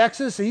Bob from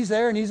Texas, he's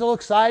there, and he's a little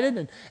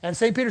excited. And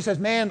St. Peter says,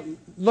 man,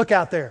 look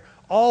out there.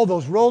 All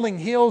those rolling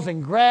hills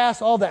and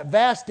grass, all that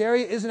vast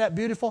area. Isn't that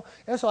beautiful?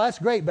 And so that's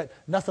great, but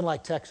nothing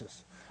like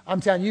Texas. I'm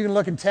telling you, you can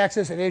look in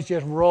Texas, and it's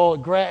just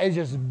it's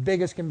just as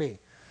big as can be.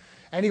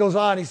 And he goes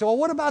on, he said, well,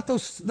 what about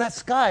that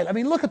sky? I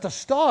mean, look at the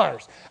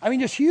stars. I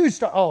mean, just huge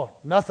stars. Oh,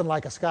 nothing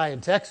like a sky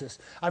in Texas.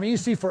 I mean, you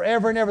see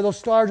forever and ever. Those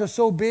stars are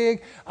so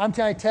big. I'm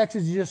telling you,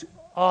 Texas is just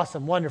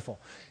awesome, wonderful.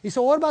 He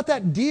said, well, what about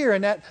that deer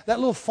and that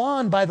little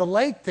fawn by the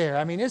lake there?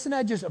 I mean, isn't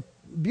that just a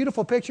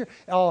beautiful picture?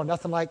 Oh,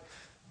 nothing like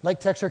Lake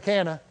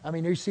Texarkana. I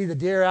mean, you see the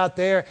deer out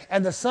there,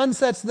 and the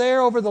sunsets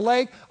there over the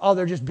lake. Oh,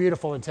 they're just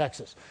beautiful in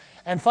Texas.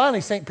 And finally,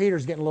 St.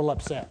 Peter's getting a little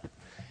upset.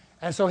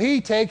 And so he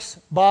takes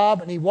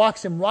Bob and he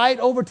walks him right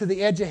over to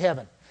the edge of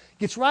heaven.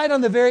 Gets right on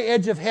the very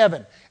edge of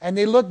heaven. And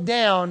they look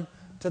down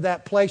to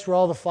that place where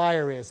all the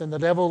fire is and the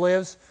devil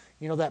lives,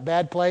 that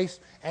bad place.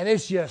 And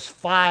it's just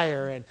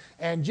fire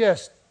and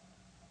just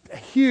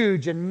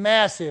huge and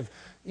massive,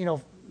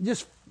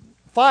 just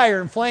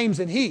fire and flames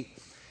and heat.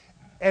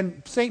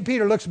 And St.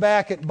 Peter looks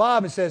back at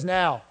Bob and says,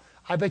 now,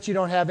 I bet you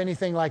don't have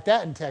anything like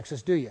that in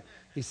Texas, do you?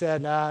 He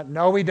said,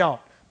 no, we don't.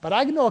 But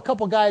I know a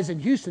couple guys in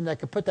Houston that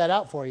could put that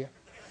out for you.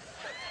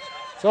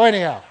 So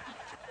anyhow,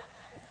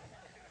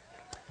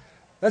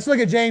 let's look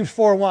at James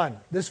 4:1.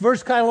 This verse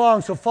is kind of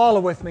long, so follow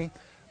with me.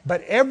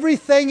 But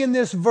everything in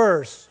this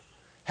verse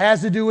has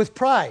to do with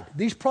pride.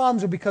 These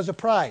problems are because of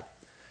pride.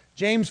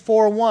 James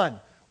 4:1.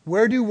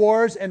 Where do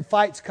wars and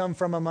fights come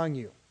from among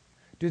you?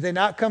 Do they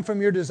not come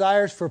from your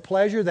desires for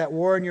pleasure that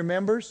war in your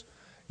members?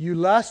 You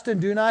lust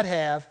and do not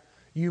have.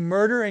 You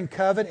murder and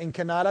covet and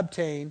cannot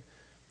obtain.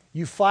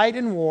 You fight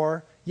and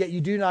war, yet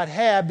you do not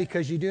have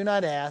because you do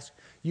not ask.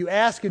 You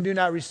ask and do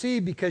not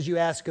receive because you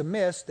ask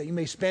amiss, that you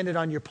may spend it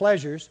on your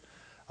pleasures.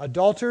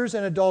 Adulterers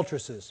and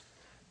adulteresses,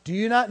 do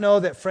you not know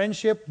that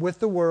friendship with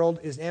the world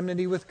is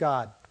enmity with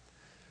God?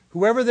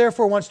 Whoever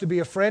therefore wants to be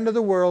a friend of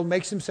the world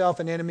makes himself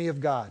an enemy of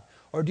God.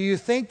 Or do you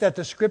think that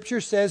the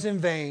Scripture says in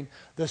vain,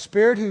 the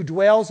Spirit who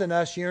dwells in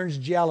us yearns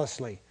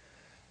jealously,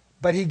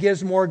 but He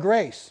gives more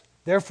grace?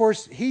 Therefore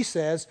He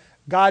says,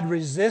 God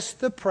resists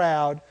the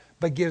proud,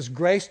 but gives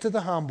grace to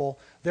the humble.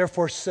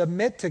 Therefore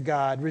submit to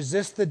God,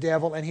 resist the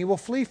devil, and he will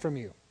flee from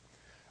you.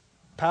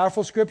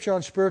 Powerful scripture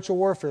on spiritual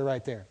warfare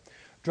right there.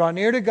 Draw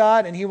near to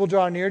God, and He will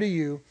draw near to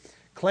you.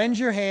 Cleanse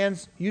your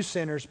hands, you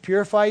sinners.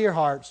 Purify your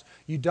hearts,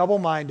 you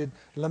double-minded.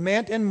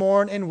 Lament and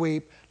mourn and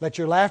weep. Let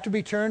your laughter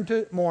be turned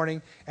to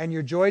mourning, and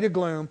your joy to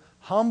gloom.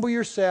 Humble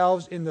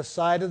yourselves in the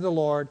sight of the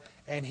Lord,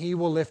 and He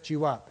will lift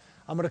you up.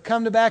 I'm going to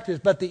come back to this,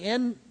 but the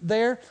end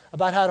there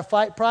about how to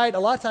fight pride, a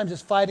lot of times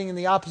it's fighting in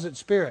the opposite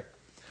spirit.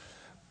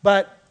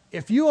 But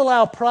if you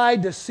allow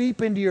pride to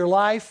seep into your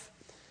life,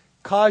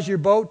 cause your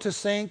boat to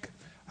sink,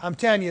 I'm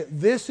telling you,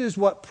 this is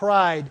what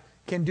pride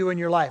can do in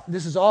your life.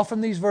 This is all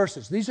from these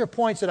verses. These are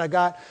points that I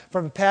got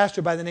from a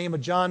pastor by the name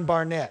of John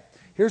Barnett.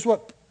 Here's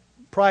what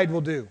pride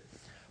will do.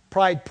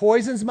 Pride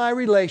poisons my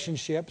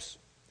relationships.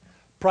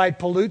 Pride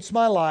pollutes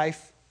my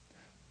life.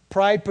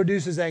 Pride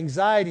produces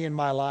anxiety in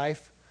my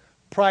life.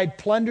 Pride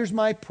plunders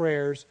my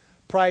prayers.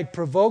 Pride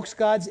provokes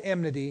God's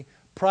enmity.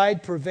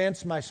 Pride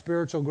prevents my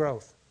spiritual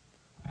growth.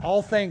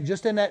 All things,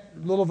 just in that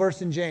little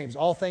verse in James,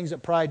 all things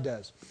that pride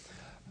does.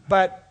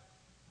 But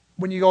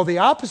when you go the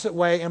opposite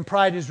way and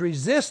pride is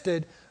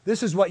resisted,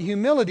 this is what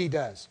humility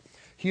does.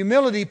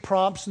 Humility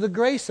prompts the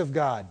grace of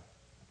God.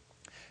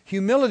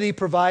 Humility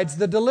provides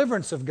the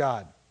deliverance of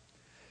God.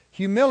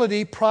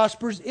 Humility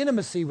prospers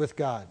intimacy with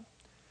God.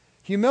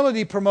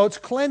 Humility promotes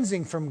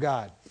cleansing from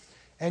God.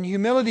 And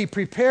humility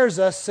prepares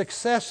us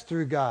success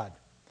through God.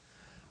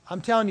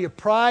 I'm telling you,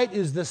 pride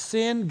is the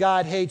sin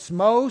God hates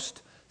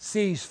most,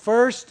 sees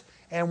first,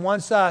 and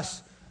wants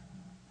us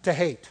to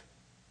hate.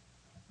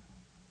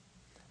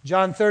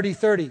 John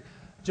 30:30.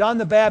 John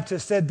the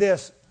Baptist said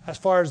this as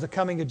far as the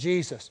coming of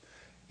Jesus.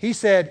 He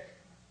said,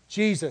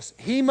 Jesus,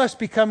 he must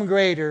become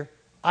greater,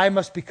 I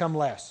must become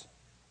less.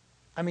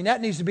 I mean,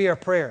 that needs to be our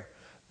prayer,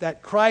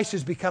 that Christ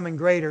is becoming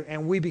greater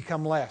and we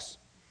become less.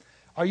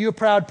 Are you a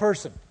proud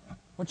person? I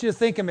want you to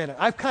think a minute.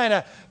 I've kind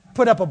of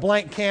put up a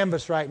blank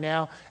canvas right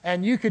now,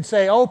 and you could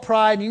say, oh,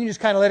 pride, and you can just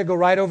kind of let it go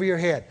right over your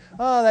head.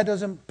 Oh, that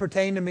doesn't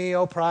pertain to me.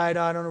 Oh, pride,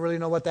 I don't really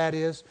know what that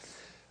is.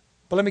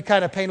 But let me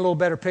kind of paint a little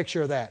better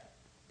picture of that.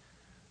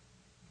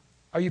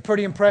 Are you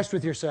pretty impressed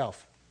with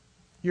yourself?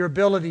 Your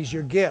abilities,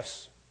 your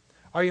gifts?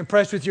 Are you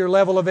impressed with your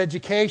level of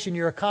education,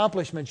 your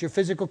accomplishments, your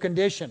physical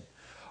condition?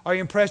 Are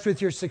you impressed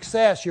with your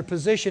success, your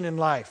position in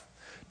life?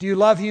 Do you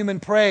love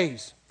human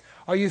praise?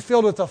 Are you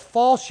filled with a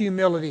false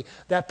humility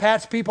that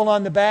pats people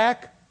on the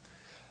back,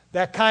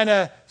 that kind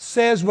of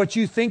says what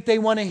you think they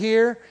want to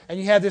hear, and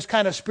you have this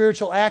kind of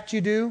spiritual act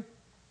you do?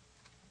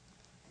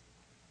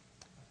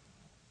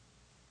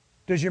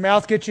 Does your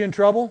mouth get you in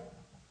trouble?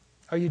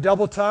 Are you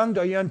double-tongued?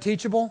 Are you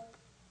unteachable?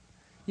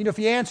 You know, if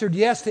you answered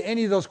yes to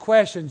any of those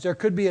questions, there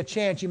could be a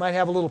chance you might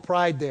have a little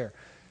pride there.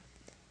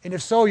 And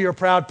if so, you're a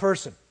proud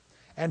person.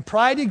 And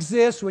pride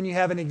exists when you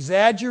have an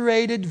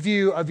exaggerated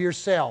view of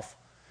yourself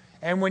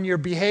and when your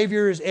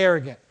behavior is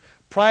arrogant.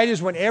 Pride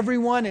is when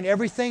everyone and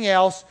everything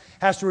else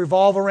has to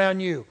revolve around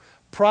you.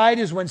 Pride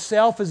is when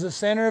self is the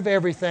center of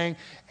everything,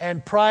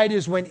 and pride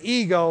is when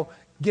ego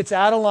gets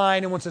out of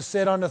line and wants to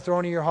sit on the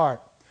throne of your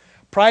heart.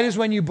 Pride is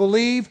when you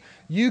believe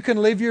you can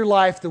live your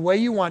life the way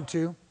you want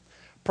to.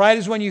 Pride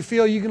is when you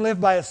feel you can live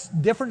by a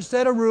different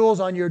set of rules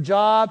on your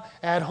job,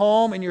 at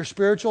home, in your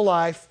spiritual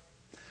life.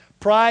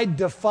 Pride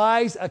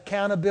defies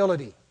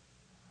accountability.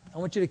 I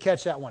want you to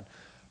catch that one.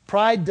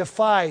 Pride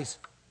defies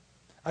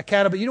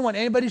accountability. You don't want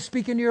anybody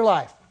speaking to your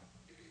life.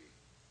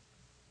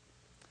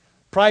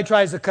 Pride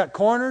tries to cut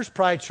corners.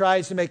 Pride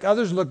tries to make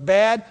others look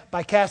bad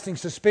by casting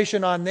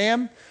suspicion on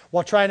them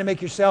while trying to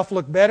make yourself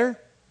look better.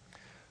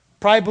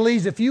 Pride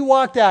believes if you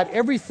walked out,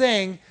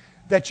 everything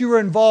that you were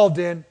involved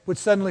in would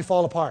suddenly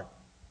fall apart.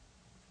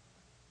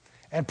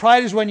 And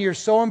pride is when you're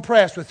so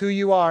impressed with who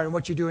you are and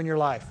what you do in your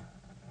life.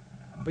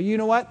 But you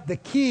know what? The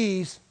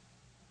keys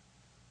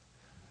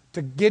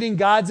to getting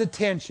God's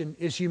attention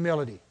is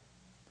humility.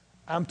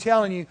 I'm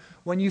telling you,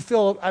 when you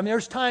feel,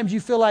 there's times you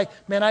feel like,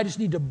 man, I just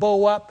need to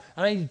bow up,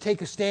 and I need to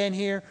take a stand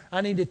here,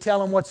 I need to tell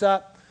them what's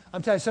up.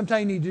 I'm telling you,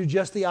 sometimes you need to do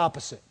just the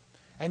opposite.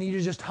 And you need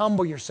to just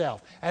humble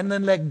yourself, and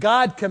then let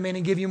God come in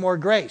and give you more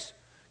grace.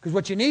 Because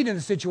what you need in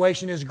the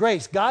situation is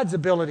grace, God's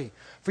ability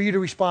for you to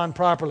respond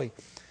properly,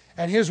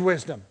 and His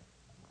wisdom.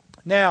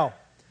 Now,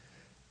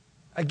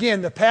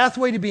 again, the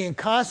pathway to being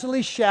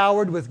constantly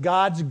showered with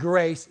God's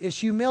grace is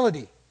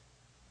humility.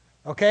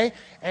 Okay?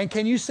 And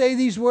can you say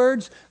these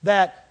words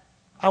that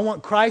I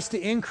want Christ to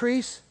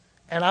increase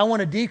and I want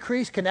to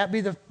decrease? Can that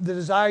be the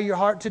desire of your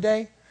heart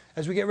today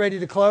as we get ready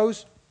to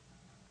close?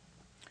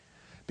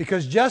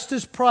 Because just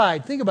as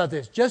pride, think about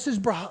this, just as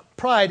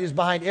pride is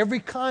behind every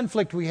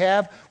conflict we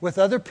have with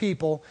other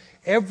people,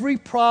 every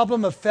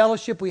problem of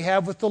fellowship we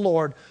have with the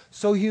Lord,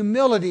 so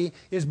humility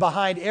is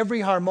behind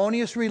every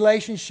harmonious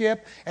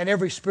relationship and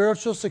every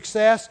spiritual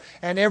success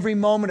and every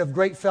moment of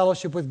great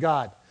fellowship with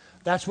God.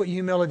 That's what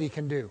humility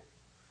can do.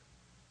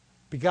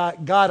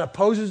 God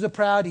opposes the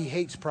proud, He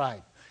hates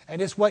pride.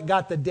 And it's what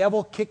got the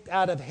devil kicked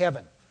out of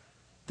heaven.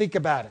 Think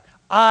about it.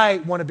 I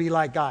want to be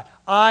like God.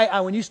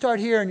 When you start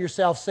hearing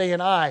yourself saying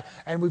I,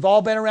 and we've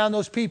all been around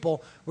those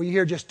people where you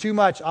hear just too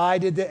much, I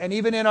did that, and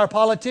even in our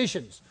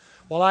politicians,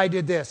 well, I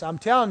did this. I'm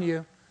telling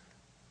you,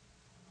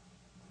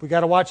 we got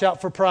to watch out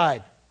for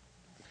pride.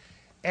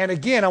 And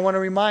again, I want to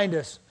remind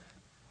us,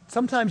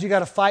 sometimes you got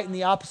to fight in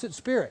the opposite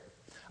spirit.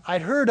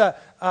 I'd heard,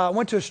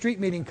 went to a street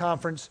meeting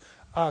conference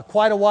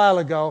quite a while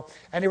ago,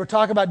 and they were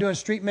talking about doing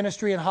street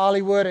ministry in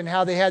Hollywood and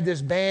how they had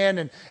this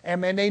band,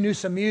 and they knew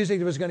some music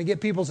that was going to get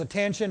people's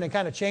attention and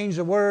kind of change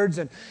the words,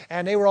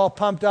 and they were all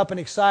pumped up and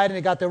excited. They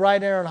got there right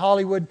there in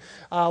Hollywood,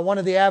 one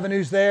of the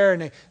avenues there,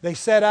 and they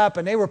set up,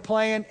 and they were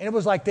playing, and it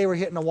was like they were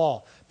hitting a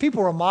wall.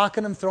 People were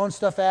mocking them, throwing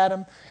stuff at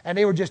them, and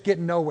they were just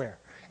getting nowhere.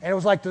 And it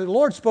was like the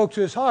Lord spoke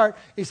to his heart.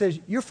 He says,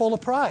 you're full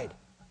of pride,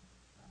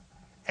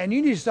 and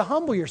you need to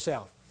humble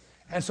yourself.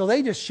 And so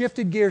they just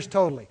shifted gears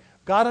totally.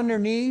 Got on their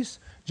knees,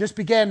 just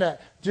began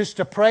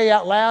to pray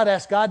out loud,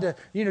 ask God to,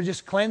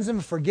 just cleanse them,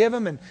 forgive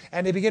them, and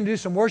they began to do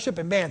some worship,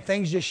 and man,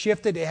 things just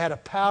shifted. They had a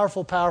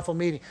powerful, powerful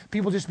meeting.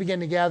 People just began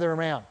to gather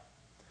around.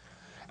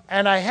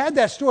 And I had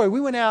that story.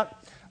 We went out,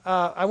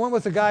 I went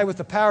with a guy with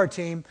the power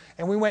team,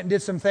 and we went and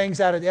did some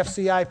things out at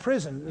FCI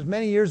prison. It was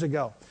many years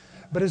ago.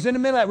 But it was in the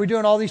middle of that, we're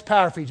doing all these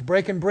power feats,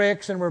 breaking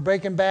bricks, and we're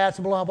breaking bats,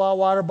 and blah, blah,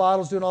 water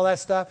bottles, doing all that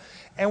stuff.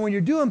 And when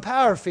you're doing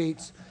power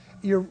feats,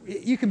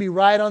 you can be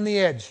right on the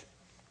edge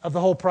of the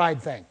whole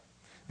pride thing.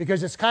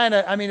 Because it's kind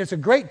of, it's a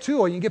great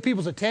tool. You can get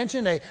people's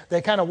attention.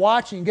 They kind of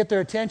watch and you get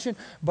their attention.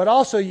 But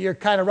also you're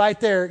kind of right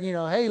there,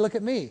 hey, look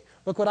at me.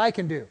 Look what I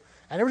can do.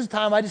 And there was a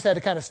time I just had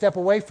to kind of step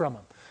away from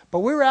them. But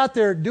we were out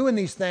there doing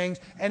these things,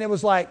 and it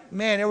was like,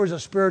 man, there was a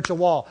spiritual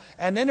wall.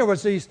 And then there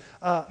was these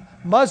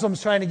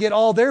Muslims trying to get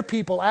all their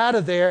people out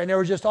of there, and there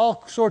was just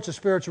all sorts of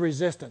spiritual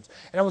resistance.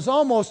 And it was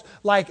almost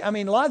like, a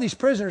lot of these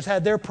prisoners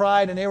had their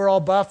pride, and they were all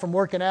buff from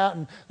working out,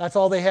 and that's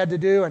all they had to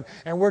do,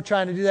 and we're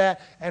trying to do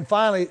that. And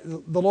finally,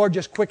 the Lord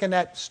just quickened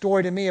that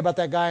story to me about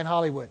that guy in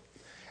Hollywood.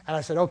 And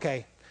I said,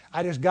 okay.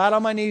 I just got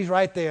on my knees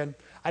right then.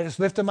 I just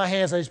lifted my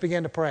hands, and I just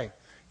began to pray.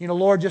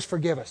 Lord, just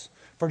forgive us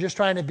for just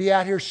trying to be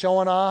out here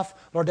showing off.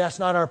 Lord, that's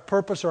not our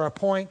purpose or our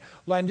point.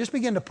 Lord, and just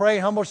begin to pray,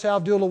 humble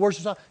yourself, do a little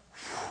worship song.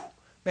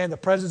 Man, the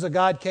presence of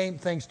God came,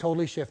 things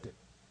totally shifted.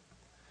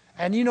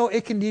 And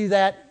it can do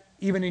that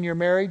even in your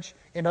marriage,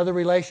 in other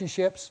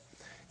relationships.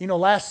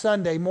 Last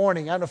Sunday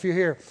morning, I don't know if you're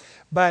here,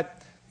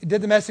 but I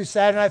did the message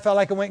Saturday night, I felt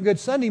like it went good.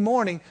 Sunday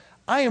morning,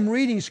 I am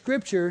reading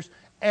scriptures,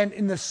 and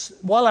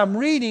while I'm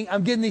reading,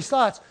 I'm getting these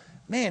thoughts.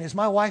 Man, is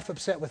my wife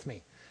upset with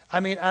me?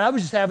 And I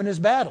was just having this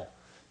battle.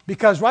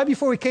 Because right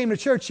before we came to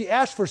church, she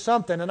asked for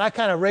something, and I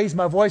kind of raised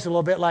my voice a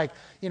little bit like,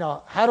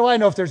 how do I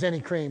know if there's any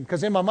cream?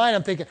 Because in my mind,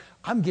 I'm thinking,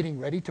 I'm getting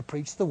ready to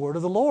preach the word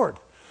of the Lord.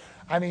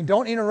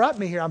 Don't interrupt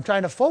me here. I'm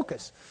trying to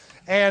focus.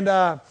 And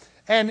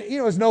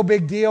it was no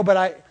big deal,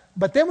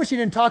 but then when she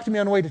didn't talk to me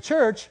on the way to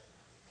church,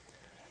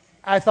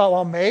 I thought,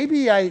 well,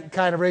 maybe I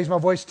kind of raised my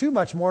voice too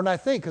much more than I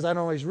think, because I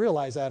don't always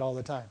realize that all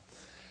the time.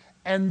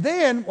 And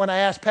then when I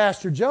asked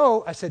Pastor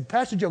Joe, I said,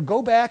 Pastor Joe,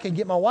 go back and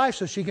get my wife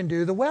so she can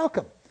do the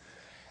welcome.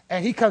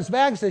 And he comes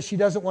back and says she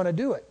doesn't want to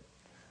do it.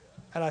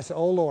 And I said,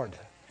 oh, Lord,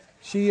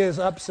 she is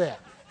upset.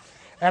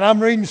 And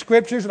I'm reading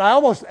scriptures,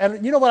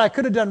 and you know what I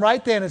could have done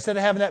right then instead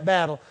of having that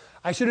battle?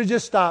 I should have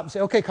just stopped and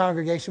said, okay,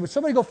 congregation, would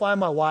somebody go find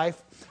my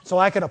wife so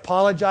I can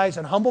apologize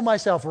and humble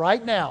myself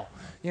right now,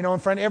 in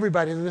front of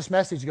everybody, that this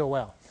message go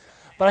well.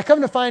 But I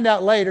come to find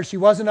out later she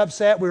wasn't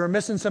upset. We were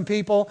missing some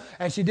people,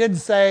 and she didn't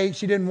say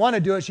she didn't want to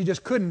do it. She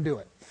just couldn't do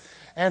it.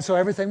 And so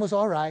everything was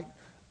all right.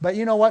 But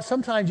you know what?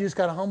 Sometimes you just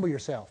got to humble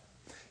yourself.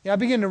 I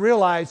begin to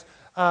realize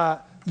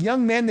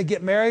young men that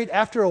get married,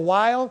 after a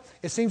while,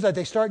 it seems like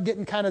they start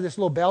getting kind of this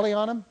little belly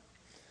on them.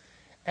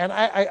 And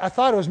I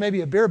thought it was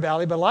maybe a beer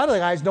belly, but a lot of the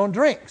guys don't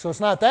drink, so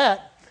it's not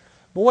that.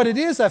 But what it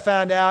is, I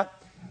found out,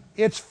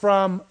 it's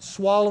from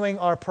swallowing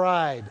our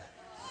pride.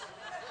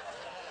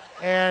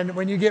 And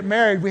when you get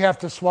married, we have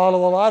to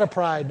swallow a lot of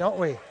pride, don't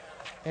we?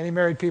 Any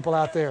married people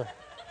out there?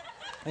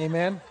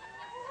 Amen?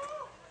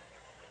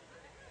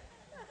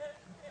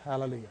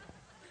 Hallelujah.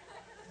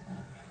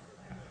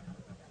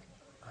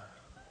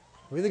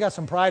 We either got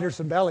some pride or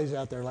some bellies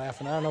out there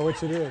laughing. I don't know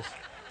which it is.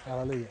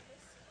 Hallelujah.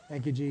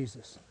 Thank you,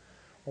 Jesus.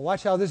 Well,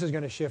 watch how this is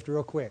going to shift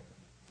real quick,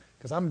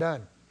 because I'm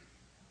done.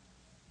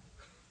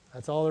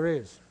 That's all there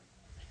is.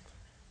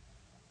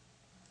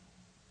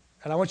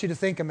 And I want you to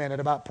think a minute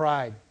about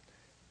pride.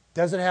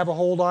 Does it have a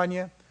hold on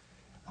you?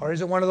 Or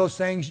is it one of those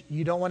things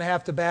you don't want to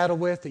have to battle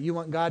with, that you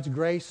want God's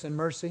grace and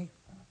mercy?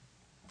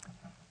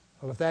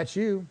 Well, if that's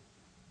you,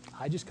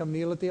 I just come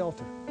kneel at the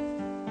altar.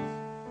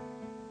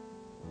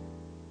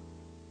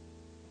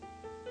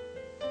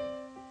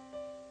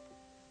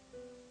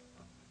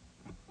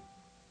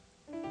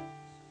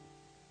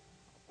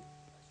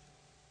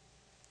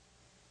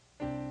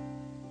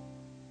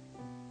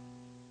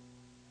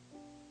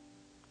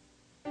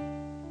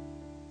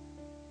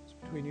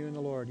 Between you and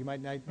the Lord. You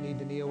might not need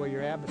to kneel where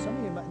you're at, but some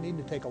of you might need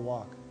to take a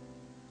walk.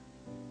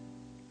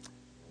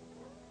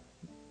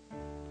 I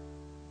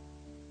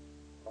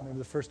remember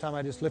the first time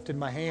I just lifted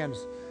my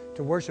hands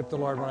to worship the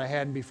Lord when I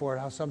hadn't before,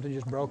 how something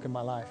just broke in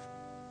my life.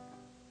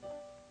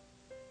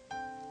 I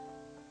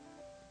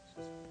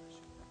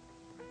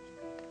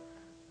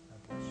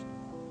bless you.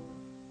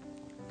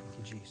 Thank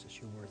you, Jesus.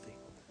 You're worthy.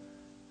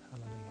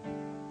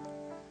 Hallelujah.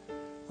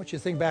 I want you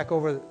to think back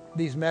over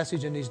these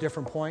messages and these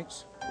different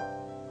points.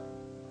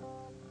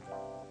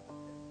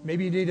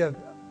 Maybe you need a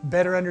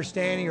better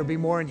understanding or be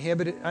more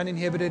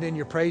uninhibited in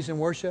your praise and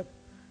worship,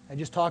 and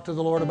just talk to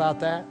the Lord about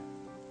that.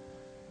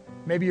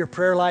 Maybe your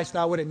prayer life's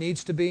not what it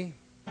needs to be,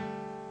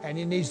 and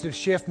it needs to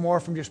shift more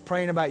from just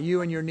praying about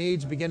you and your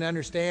needs. Begin to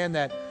understand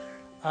that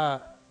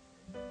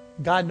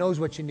God knows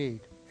what you need.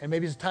 And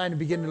maybe it's time to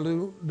begin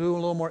to do a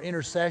little more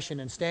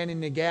intercession and standing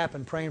in the gap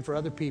and praying for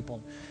other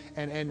people,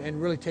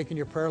 and really taking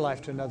your prayer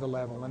life to another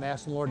level and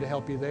asking the Lord to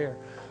help you there.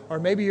 Or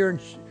maybe you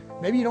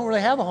don't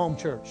really have a home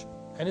church,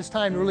 and it's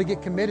time to really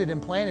get committed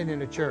and planted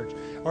in a church.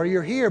 Or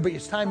you're here, but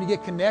it's time to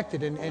get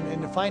connected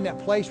and to find that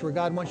place where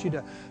God wants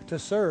you to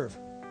serve.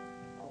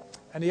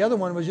 And the other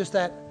one was just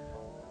that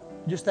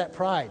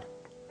pride,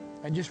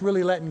 and just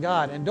really letting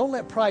God. And don't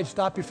let pride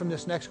stop you from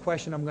this next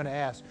question I'm going to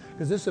ask,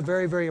 because this is a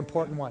very, very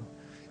important one.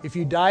 If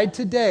you died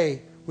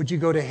today, would you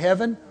go to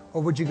heaven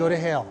or would you go to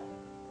hell?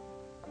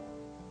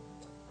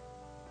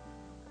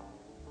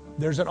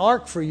 There's an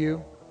ark for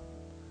you.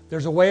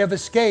 There's a way of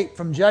escape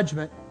from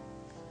judgment,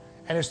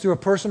 and it's through a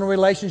personal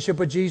relationship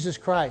with Jesus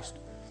Christ.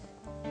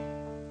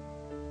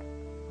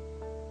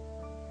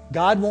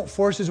 God won't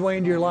force His way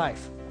into your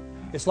life.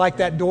 It's like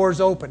that door's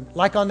open.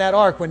 Like on that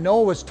ark, when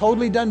Noah was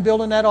totally done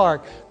building that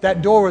ark,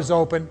 that door was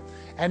open,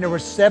 and there were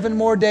 7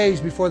 more days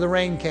before the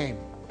rain came.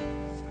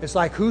 It's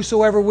like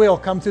whosoever will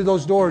come through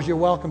those doors, you're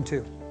welcome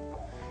to.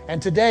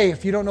 And today,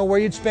 if you don't know where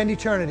you'd spend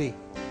eternity,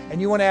 and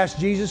you want to ask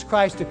Jesus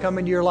Christ to come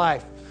into your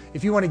life,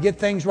 if you want to get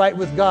things right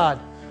with God,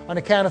 on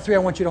the count of 3, I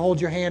want you to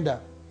hold your hand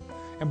up.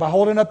 And by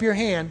holding up your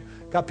hand,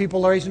 got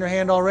people raising their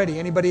hand already.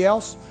 Anybody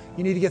else?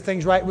 You need to get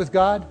things right with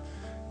God?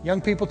 Young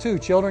people too.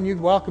 Children, you're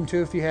welcome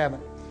to if you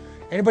haven't.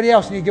 Anybody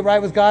else need to get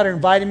right with God or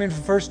invite Him in for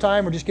the first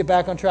time or just get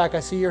back on track? I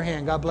see your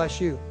hand. God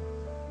bless you.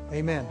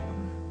 Amen.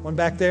 One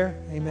back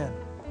there? Amen.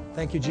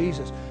 Thank you,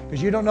 Jesus.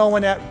 Because you don't know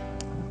when that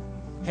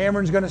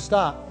hammering's going to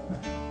stop.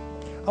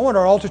 I want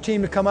our altar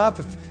team to come up.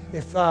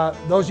 If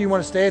those of you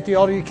want to stay at the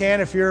altar, you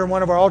can. If you're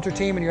one of our altar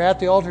team and you're at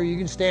the altar, you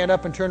can stand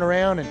up and turn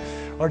around,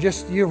 or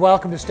just you're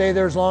welcome to stay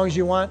there as long as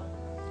you want.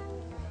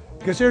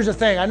 Because here's the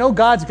thing. I know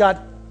God's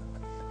got,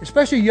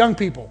 especially young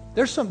people,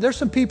 there's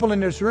some people in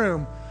this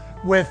room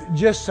with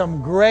just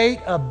some great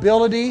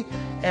ability,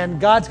 and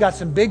God's got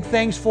some big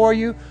things for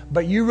you,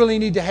 but you really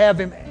need to have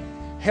Him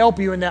help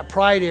you in that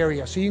pride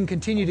area so you can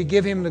continue to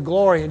give Him the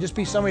glory and just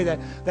be somebody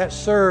that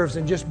serves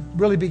and just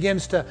really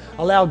begins to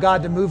allow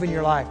God to move in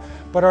your life.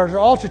 But our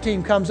altar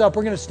team comes up.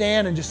 We're going to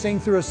stand and just sing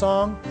through a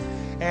song,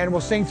 and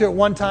we'll sing through it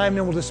one time, and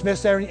then we'll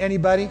dismiss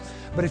anybody.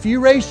 But if you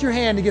raised your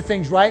hand to get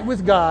things right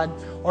with God,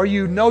 or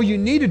you know you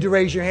needed to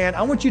raise your hand,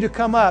 I want you to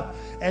come up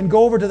and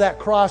go over to that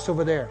cross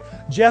over there.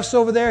 Jeff's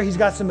over there. He's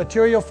got some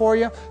material for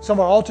you. Some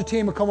of our altar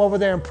team will come over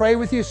there and pray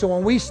with you. So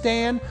when we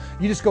stand,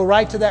 you just go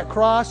right to that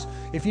cross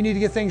if you need to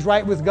get things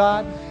right with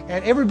God.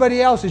 And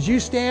everybody else, as you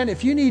stand,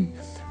 if you need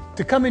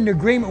to come into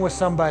agreement with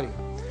somebody,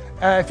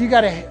 if you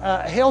got a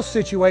health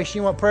situation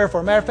you want prayer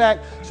for. Matter of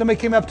fact, somebody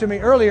came up to me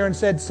earlier and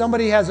said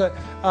somebody has a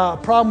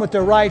problem with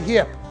their right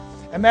hip.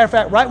 And matter of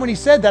fact, right when he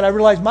said that, I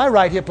realized my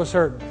right hip was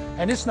hurting.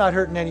 And it's not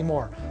hurting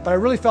anymore. But I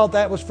really felt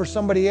that was for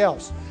somebody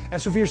else.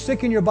 And so if you're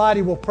sick in your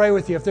body, we'll pray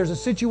with you. If there's a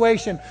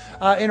situation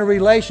in a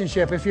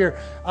relationship, if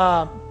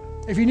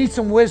you need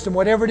some wisdom,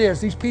 whatever it is,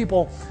 these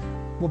people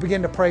will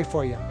begin to pray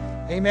for you.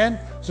 Amen?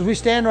 So as we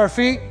stand on our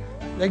feet,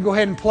 they can go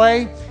ahead and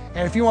play.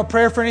 And if you want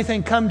prayer for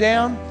anything, come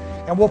down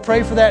and we'll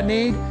pray for that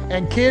need.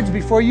 And kids,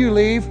 before you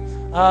leave,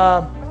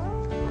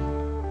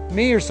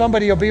 me or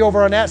somebody will be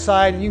over on that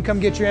side and you can come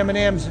get your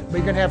M&Ms, but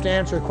you're going to have to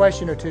answer a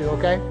question or two,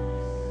 okay?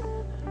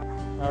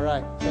 All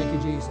right. Thank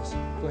you, Jesus.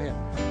 Go ahead.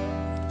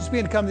 Just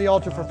begin to come to the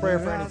altar for prayer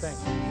for anything.